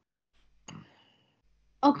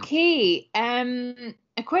 Okay,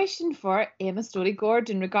 a question for Emma Story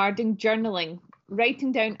Gordon regarding journaling,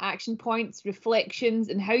 writing down action points, reflections,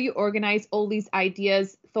 and how you organise all these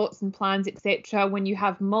ideas, thoughts and plans, etc. when you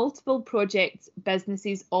have multiple projects,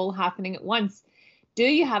 businesses all happening at once. Do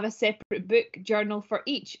you have a separate book journal for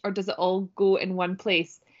each, or does it all go in one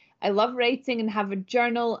place? I love writing and have a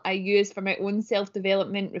journal I use for my own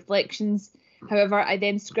self-development reflections. However, I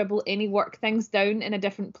then scribble any work things down in a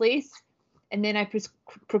different place. And then I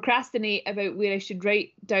procrastinate about where I should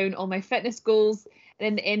write down all my fitness goals. And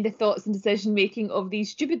in the end, the thoughts and decision making of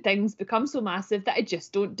these stupid things become so massive that I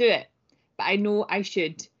just don't do it. But I know I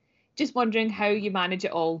should. Just wondering how you manage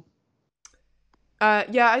it all.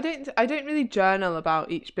 Yeah, I don't really journal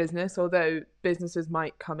about each business, although businesses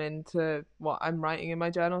might come into what I'm writing in my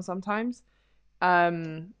journal sometimes.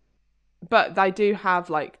 But I do have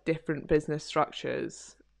like different business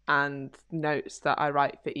structures and notes that I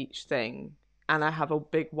write for each thing. And I have a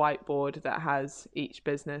big whiteboard that has each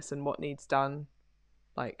business and what needs done.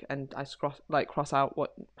 Like, and I cross out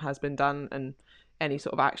what has been done and any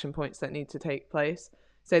sort of action points that need to take place.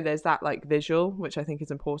 So there's that like visual, which I think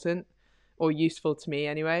is important, or useful to me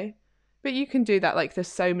anyway. But you can do that, like there's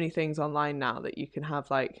so many things online now that you can have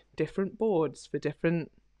like different boards for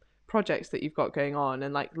different projects that you've got going on,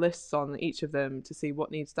 and like lists on each of them to see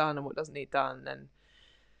what needs done and what doesn't need done.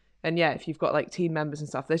 And yeah, if you've got like team members and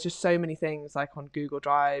stuff, there's just so many things like on Google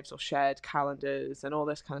Drives or shared calendars and all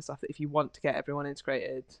this kind of stuff that if you want to get everyone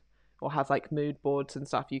integrated or have like mood boards and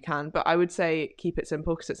stuff, you can. But I would say keep it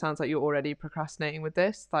simple, because it sounds like you're already procrastinating with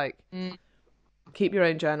this. Like keep your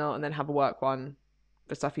own journal and then have a work one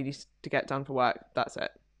for stuff you need to get done for work. That's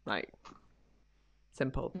it. Like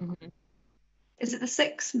simple. Mm-hmm. Is it the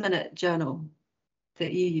 6-minute journal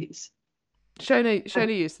that you use?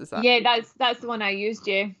 Shona uses that. Yeah, that's the one I used,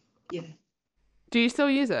 yeah. Yeah. Do you still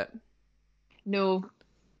use it? No.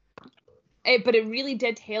 But it really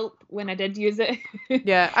did help when I did use it.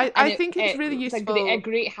 Yeah, I think it's really useful. It's a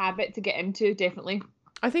great habit to get into, definitely.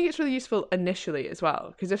 I think it's really useful initially as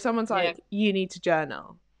well, because if someone's like, you need to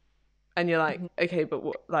journal, and you're like, okay, but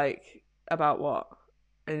what, like, about what?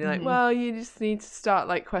 And you're like, well, you just need to start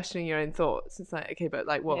like questioning your own thoughts. It's like, okay, but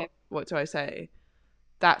like, what do I say?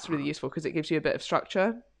 That's really useful because it gives you a bit of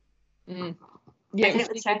structure. Yeah, I think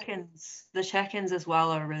the check-ins as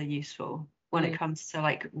well are really useful when it comes to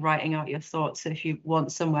like writing out your thoughts. So if you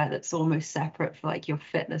want somewhere that's almost separate for like your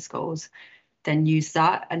fitness goals, then use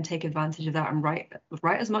that and take advantage of that and write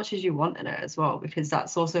as much as you want in it as well, because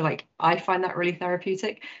that's also like, I find that really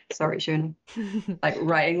therapeutic. Sorry, Shona. Like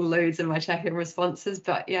writing loads in my check-in responses,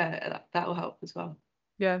 but yeah, that'll help as well.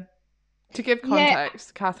 Yeah. To give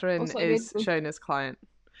context, Catherine is Shona's client.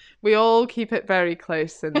 We all keep it very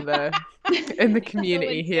close in the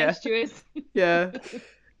community here. Yeah.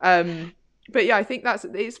 But yeah, I think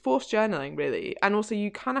it's forced journaling really, and also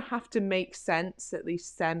you kind of have to make sense, at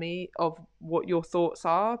least semi, of what your thoughts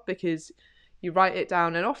are, because you write it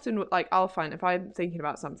down, and often like I'll find if I'm thinking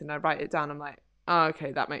about something, I write it down, I'm like, oh,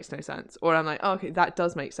 okay, that makes no sense, or I'm like, oh, okay, that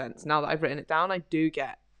does make sense. Now that I've written it down, I do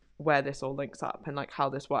get where this all links up and like how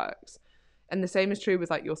this works. And the same is true with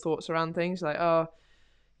like your thoughts around things, like, oh,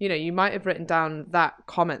 you know, you might have written down that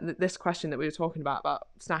comment, this question that we were talking about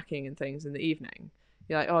snacking and things in the evening.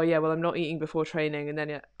 You're like, oh yeah, well, I'm not eating before training. And then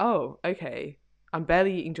you're, oh, okay, I'm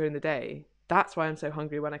barely eating during the day. That's why I'm so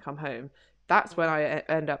hungry when I come home. That's when I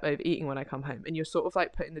end up overeating when I come home. And you're sort of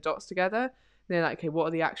like putting the dots together. And they're like, okay, what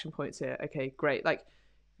are the action points here? Okay, great. Like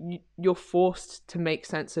you're forced to make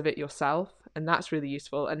sense of it yourself. And that's really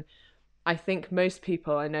useful. And I think most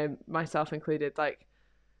people, I know myself included, like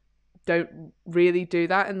don't really do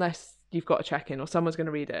that unless you've got a check-in or someone's going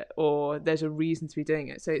to read it or there's a reason to be doing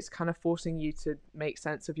it. So it's kind of forcing you to make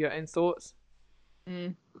sense of your own thoughts.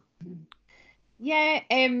 Yeah,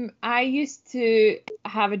 I used to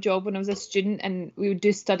have a job when I was a student, and we would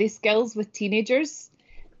do study skills with teenagers,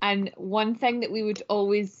 and one thing that we would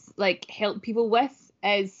always like help people with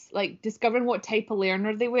is like discovering what type of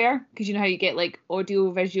learner they were, because you know how you get like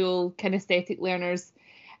audio, visual, kinesthetic learners.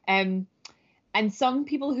 And some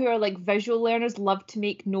people who are like visual learners love to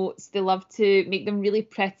make notes. They love to make them really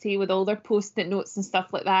pretty with all their post-it notes and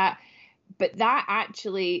stuff like that. But that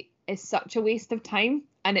actually is such a waste of time,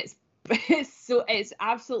 and it's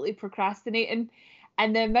absolutely procrastinating.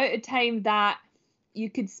 And the amount of time that you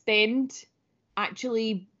could spend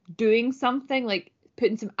actually doing something, like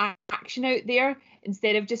putting some action out there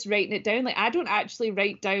instead of just writing it down. Like I don't actually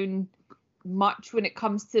write down much when it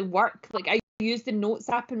comes to work. Like I use the notes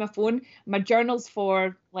app in my phone. My journal's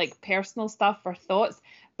for like personal stuff or thoughts,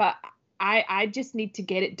 but I just need to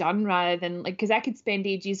get it done rather than like, because I could spend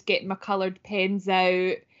ages getting my coloured pens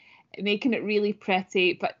out, making it really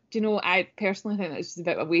pretty. But you know, I personally think that's just a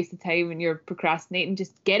bit of a waste of time when you're procrastinating.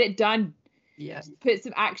 Just get it done. Yeah. Put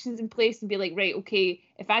some actions in place and be like, right, okay,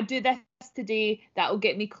 if I do this today, that'll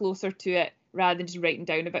get me closer to it, rather than just writing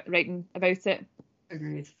about it.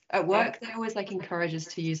 Agreed. At work, they always like encourage us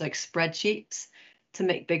to use like spreadsheets, to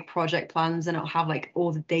make big project plans, and it'll have like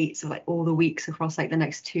all the dates of like all the weeks across like the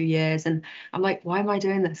next 2 years, and I'm like, why am I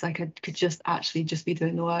doing this? Like, I could just actually just be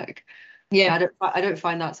doing the work. Yeah. I don't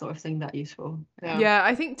find that sort of thing that useful. Yeah,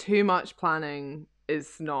 I think too much planning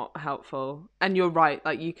is not helpful. And you're right,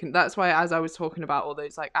 like you can, that's why as I was talking about all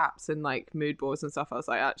those like apps and like mood boards and stuff, I was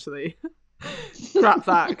like, actually scrap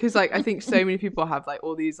that, because like I think so many people have like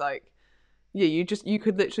all these like, yeah, you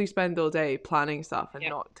could literally spend all day planning stuff and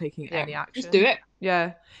not taking any action. Just do it.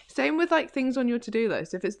 Yeah. Same with like things on your to-do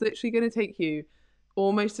list. If it's literally going to take you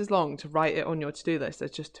almost as long to write it on your to-do list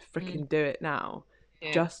as just to freaking do it now,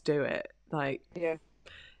 just do it. Like,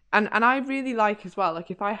 and I really like as well,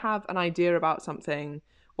 like if I have an idea about something,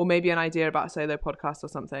 or maybe an idea about a solo podcast or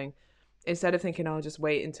something, instead of thinking, I'll just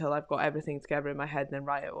wait until I've got everything together in my head and then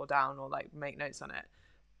write it all down or like make notes on it,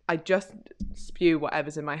 I just spew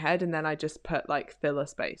whatever's in my head, and then I just put like filler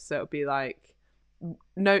space. So it'll be like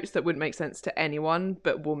notes that wouldn't make sense to anyone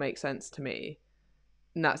but will make sense to me.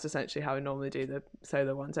 And that's essentially how I normally do the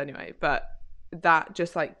solo ones anyway. But that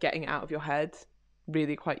just like getting it out of your head,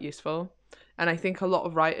 really quite useful. And I think a lot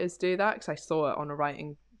of writers do that, because I saw it on a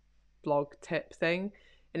writing blog tip thing,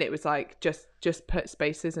 and it was like just put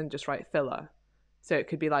spaces and just write filler. So it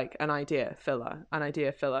could be like an idea filler,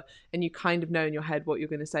 and you kind of know in your head what you're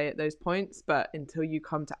going to say at those points, but until you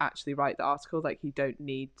come to actually write the article, like you don't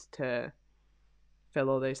need to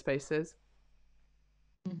fill all those spaces.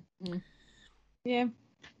 Yeah.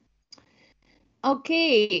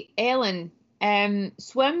 Okay, Ellen.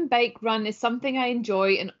 Swim, bike, run is something I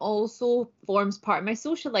enjoy and also forms part of my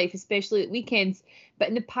social life, especially at weekends. But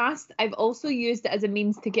in the past, I've also used it as a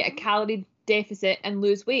means to get a calorie deficit and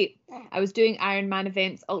lose weight. I was doing Ironman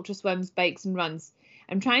events, ultra swims, bikes and runs.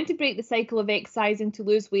 I'm trying to break the cycle of exercising to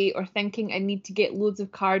lose weight or thinking I need to get loads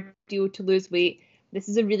of cardio to lose weight. This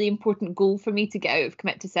is a really important goal for me to get out of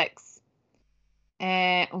Commit to 6.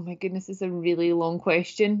 Oh my goodness, this is a really long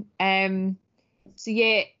question. So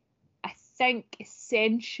yeah, I think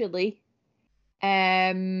essentially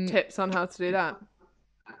tips on how to do that.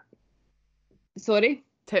 Sorry?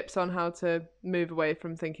 Tips on how to move away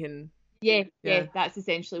from thinking. Yeah, that's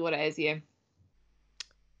essentially what it is, yeah.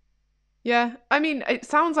 Yeah, I mean, it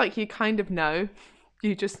sounds like you kind of know.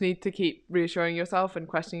 You just need to keep reassuring yourself and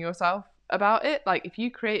questioning yourself about it. Like, if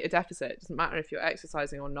you create a deficit, it doesn't matter if you're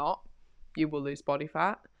exercising or not, you will lose body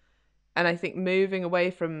fat. And I think moving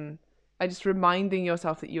away from, just reminding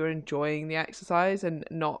yourself that you're enjoying the exercise and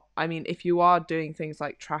not, I mean, if you are doing things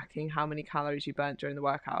like tracking how many calories you burnt during the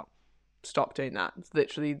workout, stop doing that. It's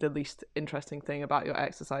literally the least interesting thing about your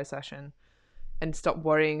exercise session. And stop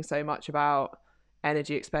worrying so much about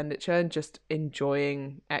energy expenditure and just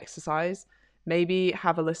enjoying exercise. Maybe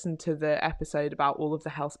have a listen to the episode about all of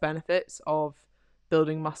the health benefits of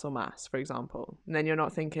building muscle mass, for example. And then you're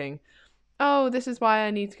not thinking, oh, this is why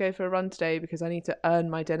I need to go for a run today because I need to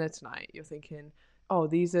earn my dinner tonight. You're thinking, oh,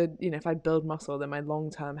 these are, if I build muscle, then my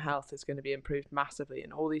long-term health is going to be improved massively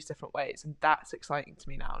in all these different ways. And that's exciting to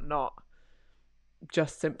me now, not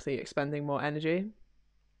just simply expending more energy.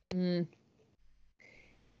 Yeah,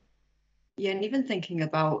 and even thinking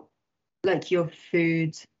about like your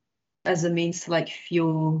food as a means to like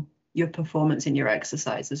fuel your performance in your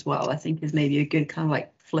exercise as well, I think is maybe a good kind of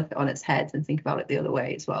like flip it on its head and think about it the other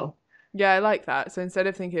way as well. Yeah, I like that. So instead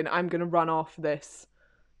of thinking I'm going to run off this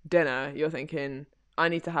dinner, you're thinking I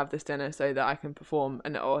need to have this dinner so that I can perform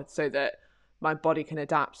or so that my body can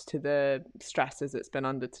adapt to the stresses it's been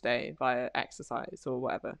under today via exercise or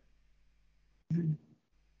whatever.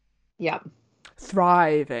 Yeah.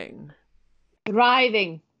 Thriving,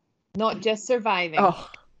 not just surviving. Oh,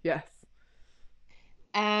 yes.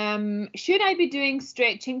 Should I be doing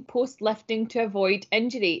stretching post lifting to avoid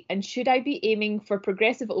injury? And should I be aiming for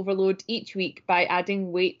progressive overload each week by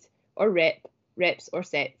adding weight or reps or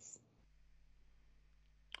sets?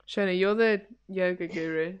 Shona, you're the yoga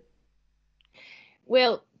guru.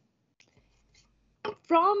 Well,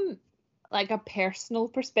 from like a personal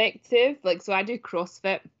perspective, like, so I do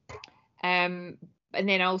CrossFit, and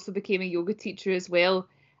then I also became a yoga teacher as well.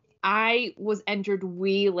 I was injured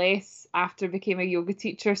way less after I became a yoga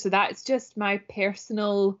teacher, so that's just my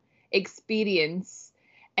personal experience.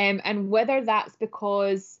 And whether that's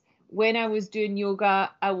because when I was doing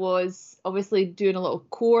yoga, I was obviously doing a lot of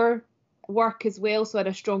core work as well, so I had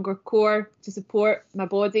a stronger core to support my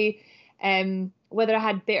body. Whether I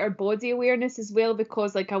had better body awareness as well,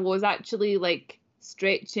 because like I was actually like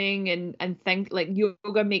stretching and think like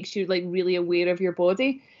yoga makes you like really aware of your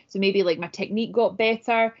body. So maybe like my technique got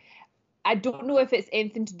better. I don't know if it's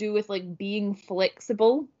anything to do with like being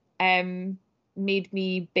flexible made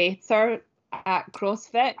me better at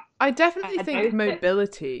CrossFit. I definitely think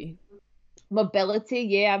mobility Mobility,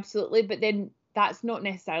 yeah, absolutely. But then that's not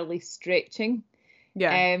necessarily stretching.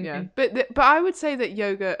 Yeah. But I would say that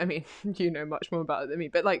yoga, I mean, you know much more about it than me,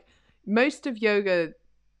 but like most of yoga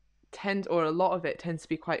or a lot of it tends to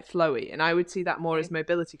be quite flowy, and I would see that more as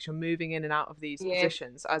mobility because you're moving in and out of these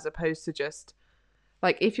positions as opposed to just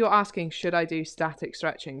like if you're asking should I do static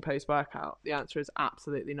stretching post workout, the answer is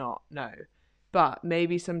absolutely not, no. But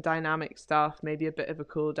maybe some dynamic stuff, maybe a bit of a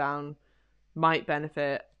cool down might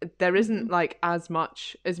benefit. There isn't like as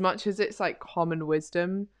much as it's like common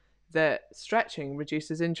wisdom that stretching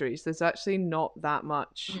reduces injuries. There's actually not that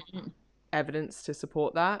much evidence to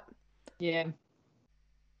support that. Yeah,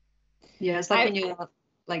 it's like when you're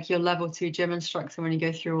like your level 2 gym instructor, when you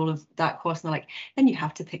go through all of that course and they're like, then you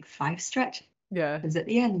have to pick 5 stretches at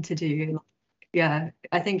the end to do. I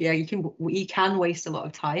think you can waste a lot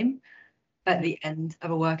of time at the end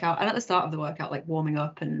of a workout and at the start of the workout, like warming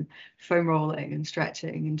up and foam rolling and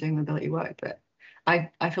stretching and doing mobility work. But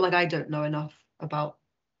I feel like I don't know enough about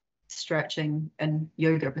stretching and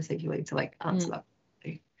yoga particularly to like answer that.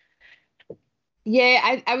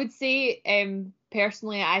 Yeah, I would say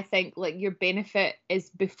personally, I think like your benefit is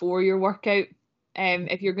before your workout.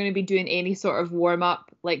 If you're going to be doing any sort of warm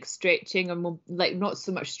up, like stretching or like not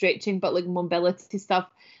so much stretching, but like mobility stuff,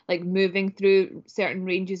 like moving through certain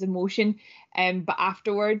ranges of motion. But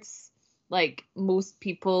afterwards, like most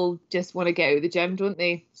people just want to get out of the gym, don't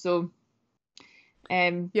they? So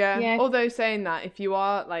although saying that, if you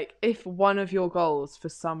are like, if one of your goals for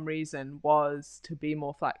some reason was to be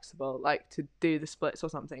more flexible, like to do the splits or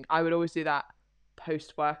something, I would always do that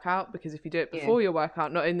post workout, because if you do it before your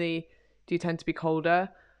workout, not only do you tend to be colder,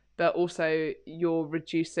 but also you're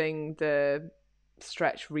reducing the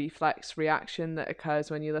stretch reflex reaction that occurs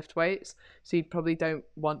when you lift weights. So you probably don't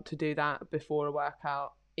want to do that before a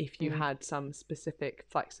workout if you had some specific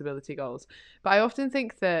flexibility goals. But I often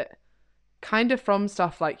think that kind of from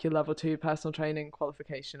stuff like your level 2 personal training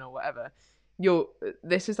qualification or whatever,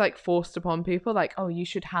 this is like forced upon people, like, oh, you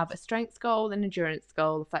should have a strength goal, an endurance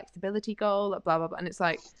goal, a flexibility goal, blah blah blah. And it's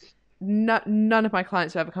like none of my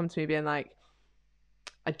clients have ever come to me being like,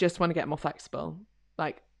 I just want to get more flexible,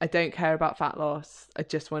 like I don't care about fat loss, I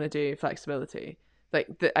just want to do flexibility. Like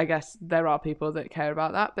I guess there are people that care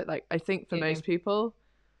about that, but like I think for most people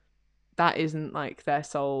that isn't like their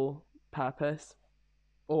sole purpose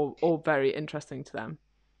or very interesting to them.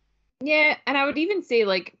 Yeah, and I would even say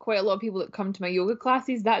like quite a lot of people that come to my yoga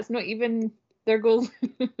classes, that's not even their goal.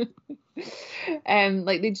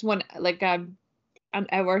 Like they just want like an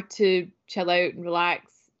hour to chill out and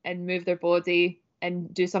relax and move their body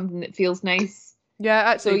and do something that feels nice. Yeah,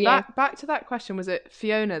 actually, so, back to that question, was it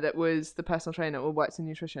Fiona that was the personal trainer or works in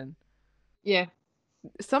nutrition? Yeah.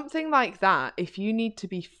 Something like that, if you need to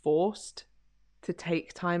be forced to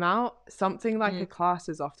take time out, something like a class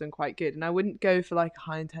is often quite good. And I wouldn't go for like a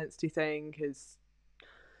high intensity thing because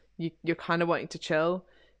you're kind of wanting to chill,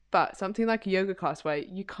 but something like a yoga class where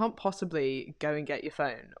you can't possibly go and get your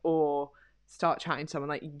phone or start chatting to someone,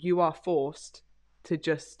 like you are forced to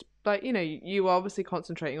just like, you know, you are obviously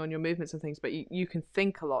concentrating on your movements and things, but you can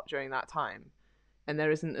think a lot during that time and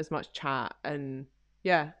there isn't as much chat. And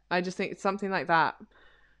yeah, I just think something like that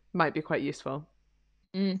might be quite useful.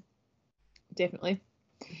 Definitely.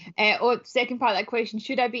 Second part of that question,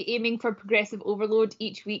 should I be aiming for progressive overload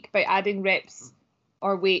each week by adding reps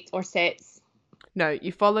or weight or sets? No,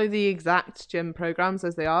 you follow the exact gym programs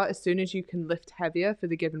as they are. As soon as you can lift heavier for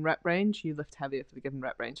the given rep range, you lift heavier for the given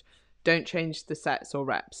rep range. Don't change the sets or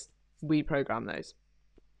reps. We program those.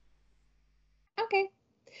 Okay.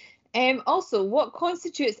 Also, what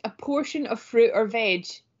constitutes a portion of fruit or veg?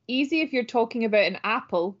 Easy if you're talking about an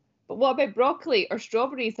apple, but what about broccoli or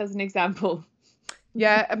strawberries as an example?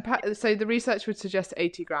 Yeah, and so the research would suggest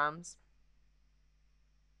 80 grams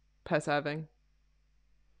per serving.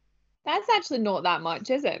 That's actually not that much,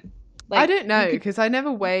 is it? Like, I don't know, because I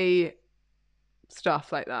never weigh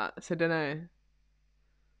stuff like that, so I don't know.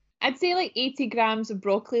 I'd say like 80 grams of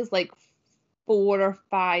broccoli is like 4 or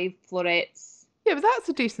 5 florets. Yeah, but that's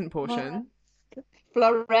a decent portion.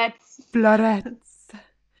 Florets. Do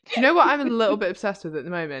you know what I'm a little bit obsessed with at the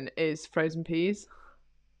moment is frozen peas.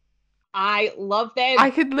 I love them. I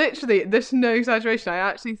could literally, there's no exaggeration, I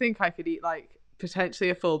actually think I could eat like potentially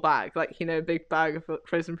a full bag, like, you know, a big bag of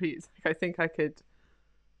frozen peas. Like, I think I could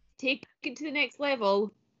take it to the next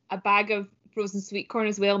level. A bag of frozen sweet corn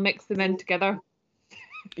as well, mix them in together.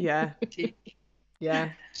 Yeah. Yeah.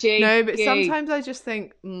 No, but sometimes I just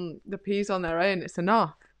think the peas on their own, it's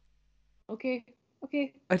enough. Okay.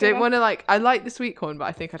 I don't want to like, I like the sweet corn, but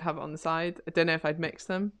I think I'd have it on the side. I don't know if I'd mix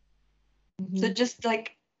them. So just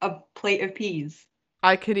like a plate of peas?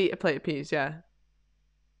 I could eat a plate of peas, yeah.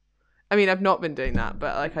 I mean, I've not been doing that,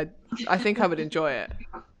 but like I think I would enjoy it.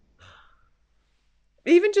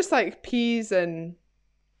 Even just like peas and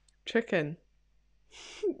chicken.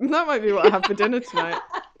 That might be what I have for dinner tonight.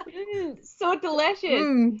 So delicious.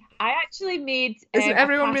 Mm. I actually made. Isn't a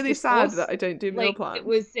everyone really pasta sad sauce. that I don't do meal Like plans? it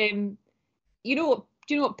was. Do you know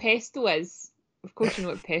what pesto is? Of course, you know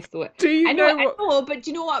what pesto is. Do you I know, know but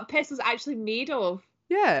do you know what pesto is actually made of?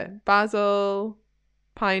 Yeah, basil,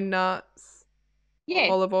 pine nuts, Yeah.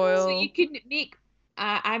 olive oil. So you can make.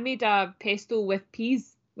 I made a pesto with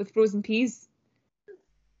frozen peas,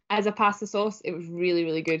 as a pasta sauce. It was really,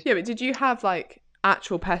 really good. Yeah, but did you have like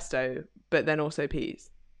actual pesto, but then also peas?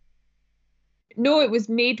 No, it was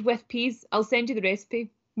made with peas. I'll send you the recipe.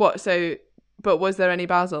 What? So, but was there any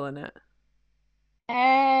basil in it?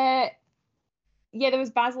 Yeah, there was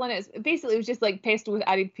basil in it. Basically, it was just like pesto with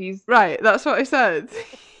added peas. Right, that's what I said.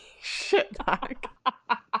 Shit bag.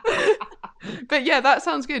 But yeah, that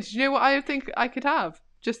sounds good. Do you know what I think I could have?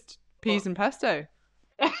 Just peas and pesto.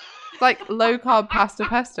 Like low carb pasta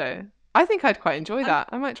pesto. I think I'd quite enjoy that.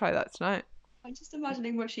 I might try that tonight. I'm just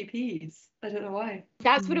imagining mushy peas. I don't know why.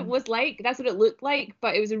 That's what it was like. That's what it looked like.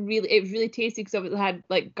 But it was really tasty because it had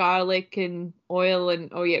like garlic and oil and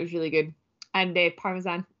oh yeah, it was really good. And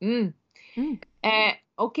parmesan.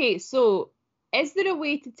 Okay, so is there a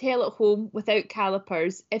way to tell at home without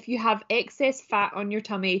calipers if you have excess fat on your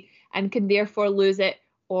tummy and can therefore lose it,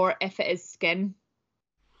 or if it is skin?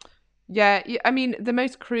 Yeah, I mean, the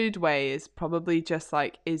most crude way is probably just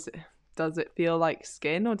like, does it feel like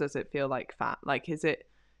skin or does it feel like fat? Like, is it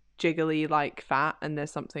jiggly like fat and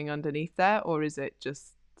there's something underneath there, or is it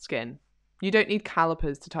just skin? You don't need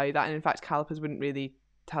calipers to tell you that, and in fact, calipers wouldn't really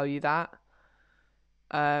tell you that.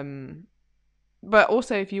 But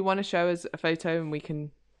also, if you want to show us a photo and we can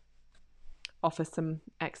offer some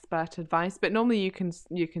expert advice, but normally you can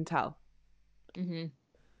tell. Mm-hmm.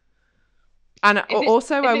 And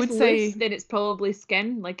also, I would say loose, then it's probably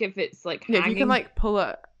skin. Like if it's like hanging. if you can like pull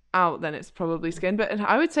it out, then it's probably skin. But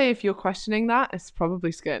I would say if you're questioning that, it's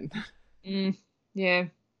probably skin. Yeah.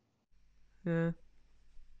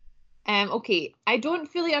 Okay. I don't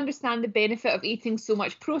fully understand the benefit of eating so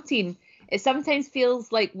much protein. It sometimes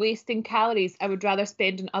feels like wasting calories I would rather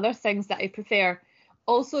spend on other things that I prefer.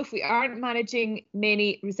 Also, if we aren't managing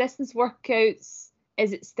many resistance workouts,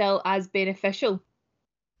 is it still as beneficial?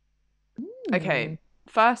 Okay.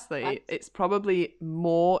 Firstly, it's probably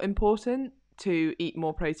more important to eat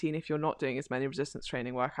more protein if you're not doing as many resistance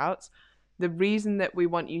training workouts. The reason that we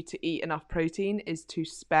want you to eat enough protein is to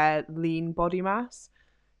spare lean body mass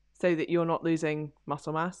so that you're not losing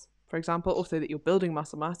muscle mass, for example, or so that you're building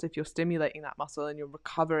muscle mass if you're stimulating that muscle and you're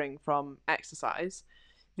recovering from exercise.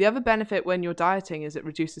 The other benefit when you're dieting is it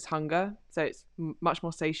reduces hunger, so it's much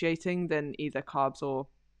more satiating than either carbs or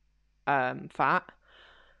fat.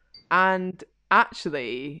 And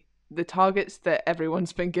actually, the targets that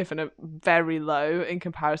everyone's been given are very low in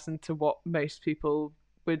comparison to what most people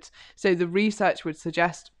would. So the research would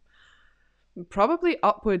suggest probably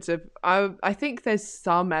upwards of, I think there's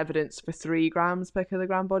some evidence for 3 grams per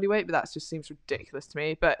kilogram body weight, but that just seems ridiculous to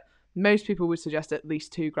me. But most people would suggest at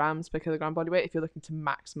least 2 grams per kilogram body weight if you're looking to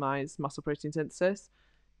maximize muscle protein synthesis.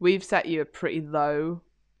 We've set you a pretty low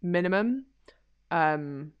minimum.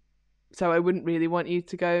 So I wouldn't really want you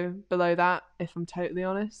to go below that, if I'm totally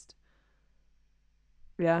honest.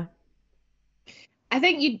 Yeah. I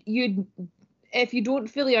think you if you don't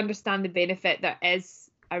fully understand the benefit, that is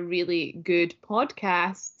a really good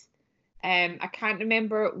podcast. I can't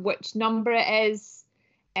remember which number it is.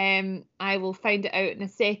 I will find it out in a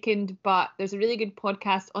second, but there's a really good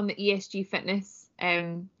podcast on the ESG Fitness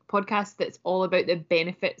podcast that's all about the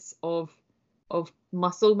benefits of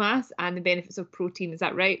muscle mass and the benefits of protein. Is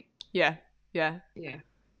that right? Yeah.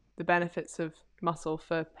 The benefits of muscle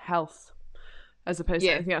for health as opposed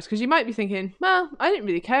to anything else. Because you might be thinking, well, I don't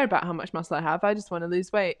really care about how much muscle I have. I just want to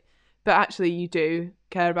lose weight. But actually, you do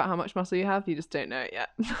care about how much muscle you have. You just don't know it yet.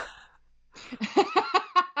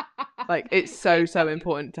 Like, it's so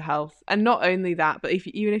important to health. And not only that, but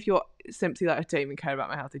even if you're simply like, I don't even care about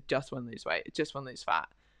my health, I just want to lose weight, I just want to lose fat,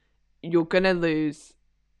 you're going to lose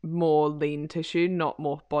more lean tissue, not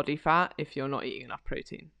more body fat, if you're not eating enough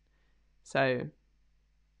protein. So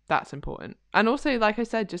that's important. And also, like I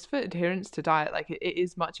said, just for adherence to diet, like it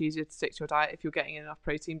is much easier to stick to your diet if you're getting enough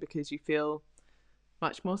protein because you feel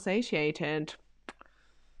much more satiated.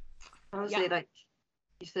 Honestly, like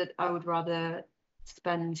you said, I would rather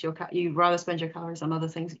spend your calories on other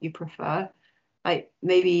things that you prefer. Like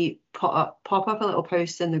maybe pop up a little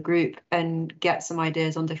post in the group and get some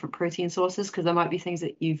ideas on different protein sources, because there might be things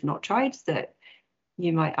that you've not tried that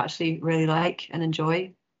you might actually really like and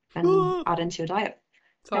enjoy and add into your diet.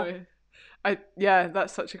 Sorry. Yeah,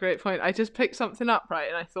 that's such a great point. I just picked something up, right,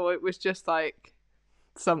 and I thought it was just like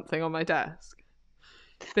something on my desk.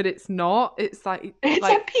 But it's not. It's like It's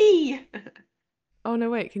a pea. oh no,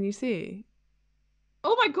 wait, can you see?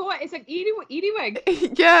 Oh my god, it's like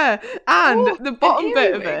earwig. Yeah, and Oh, the an bottom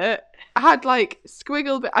bit of earwig. it had like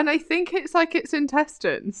squiggle bit, and I think it's like its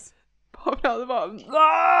intestines popping out the bottom.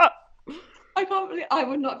 Ah! I can't believe I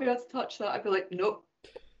would not be able to touch that. I'd be like, nope.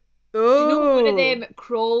 Do you know one of Oh, them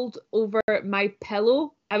crawled over my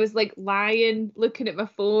pillow? I was like lying, looking at my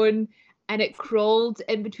phone, and it crawled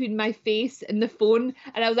in between my face and the phone,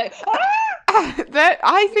 and I was like, ah!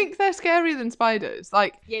 I think they're scarier than spiders.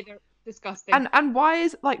 Like, Yeah, they're disgusting. and why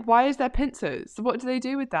is there pincers? What do they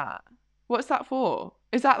do with that? What's that for?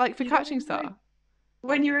 Is that like for You know, catching stuff?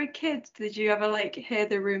 when you were a kid, did you ever like hear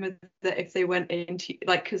the rumor that if they went into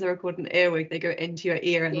like because they're called an earwig, they go into your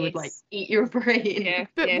ear and would like Yes. eat your brain? Yeah.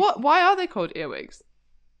 But yes. what? Why are they called earwigs?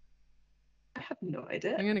 I have no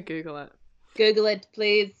idea. I'm gonna Google it. Google it,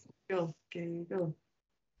 please. Go, go.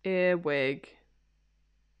 Earwig.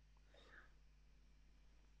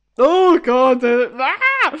 Oh god.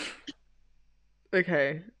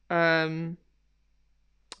 Okay.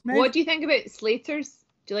 What do you think about slaters?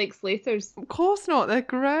 Do you like slaters? Of course not. They're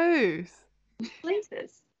gross.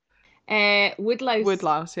 Places. Woodlouse.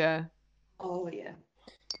 Woodlouse, yeah. Oh yeah.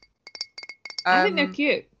 I think they're Um,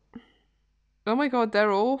 cute. Oh my god,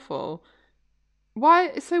 they're awful.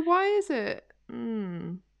 Why? So why is it?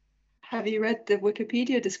 Have you read the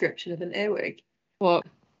Wikipedia description of an earwig? What?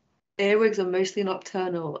 Earwigs are mostly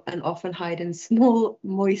nocturnal and often hide in small,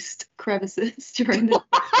 moist crevices during the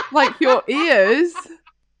Like your ears?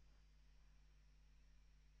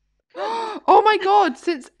 Oh my god,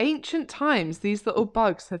 since ancient times, these little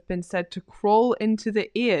bugs have been said to crawl into the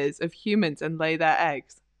ears of humans and lay their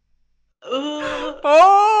eggs. Ugh.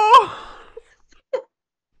 Oh!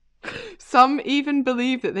 Some even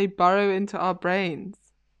believe that they burrow into our brains.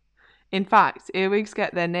 In fact, earwigs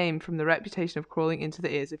get their name from the reputation of crawling into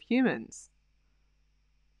the ears of humans.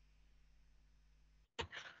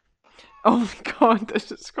 Oh my god,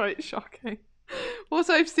 this is quite shocking.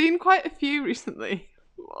 Also, I've seen quite a few recently.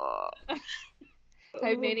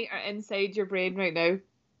 How many are inside your brain right now?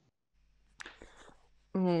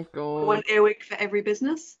 Oh god. One earwig for every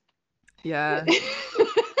business. Yeah.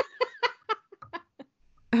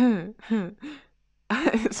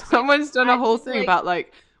 Someone's done a whole Actually, thing like- about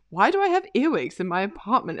like, why do I have earwigs in my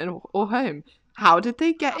apartment or home? How did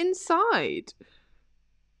they get inside?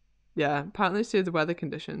 Yeah, apparently it's due to the weather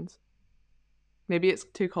conditions. Maybe it's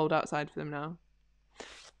too cold outside for them now.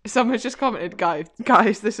 Someone's just commented,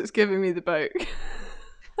 guys, this is giving me the boat.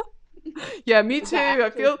 Yeah, me Is too. that I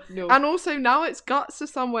feel, actually- No. and also now its guts are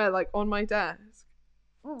somewhere like on my desk.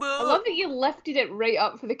 I love that you lifted it right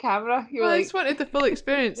up for the camera. You were I like, just wanted the full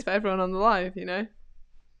experience for everyone on the live, you know?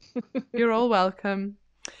 You're all welcome.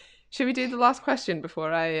 Should we do the last question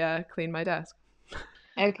before I clean my desk?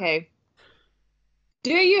 okay.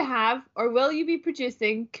 Do you have or will you be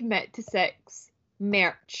producing Commit to Six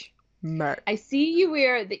merch? Merch. I see you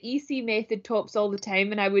wear the EC method tops all the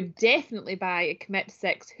time, and I would definitely buy a Commit to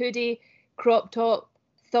Six hoodie, crop top,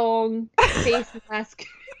 thong, face mask.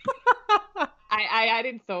 I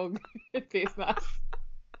added thong, face mask.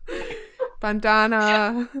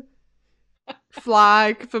 Bandana.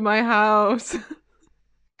 Flag for my house.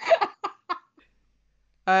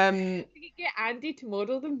 You could get Andy to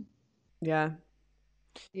model them. Yeah.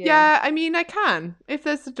 Yeah, I mean, I can. If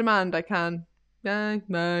there's a demand, I can.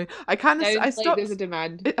 No. I kind of. Sounds I like stopped. there's a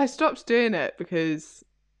demand. I stopped doing it because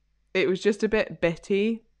it was just a bit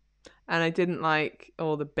bitty, and I didn't like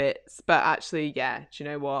all the bits. But actually, yeah. Do you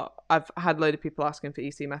know what? I've had a load of people asking for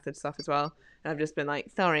EC method stuff as well, and I've just been like,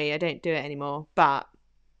 sorry, I don't do it anymore. But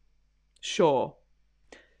sure.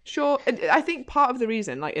 I think part of the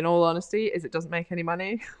reason, like in all honesty, is it doesn't make any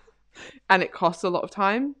money, and it costs a lot of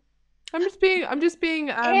time. I'm just being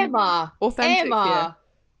Emma, authentic Emma, here.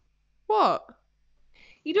 What?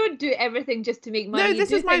 you don't do everything just to make money. No, You this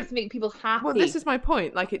do is my- things to make people happy. Well, this is my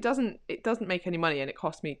point. Like it doesn't make any money, and it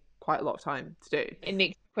costs me quite a lot of time to do. It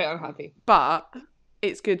makes me quite unhappy. But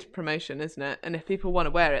it's good promotion, isn't it? And if people want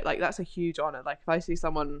to wear it, like that's a huge honor. Like if I see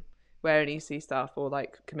someone wearing EC stuff or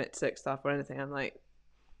like Commit 6 stuff or anything, I'm like,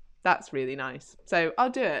 that's really nice. So I'll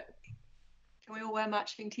do it. Can we all wear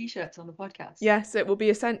matching t-shirts on the podcast? Yes, it will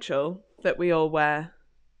be essential that we all wear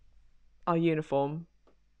our uniform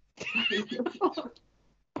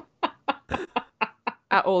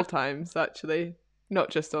at all times, actually, not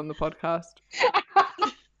just on the podcast.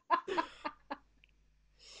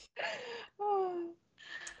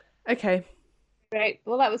 Okay. Right.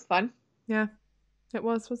 Well, that was fun. Yeah, it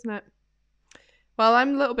was, wasn't it? Well,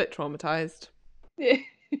 I'm a little bit traumatized.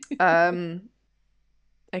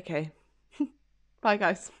 Okay. Bye,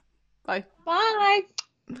 guys. Bye. Bye.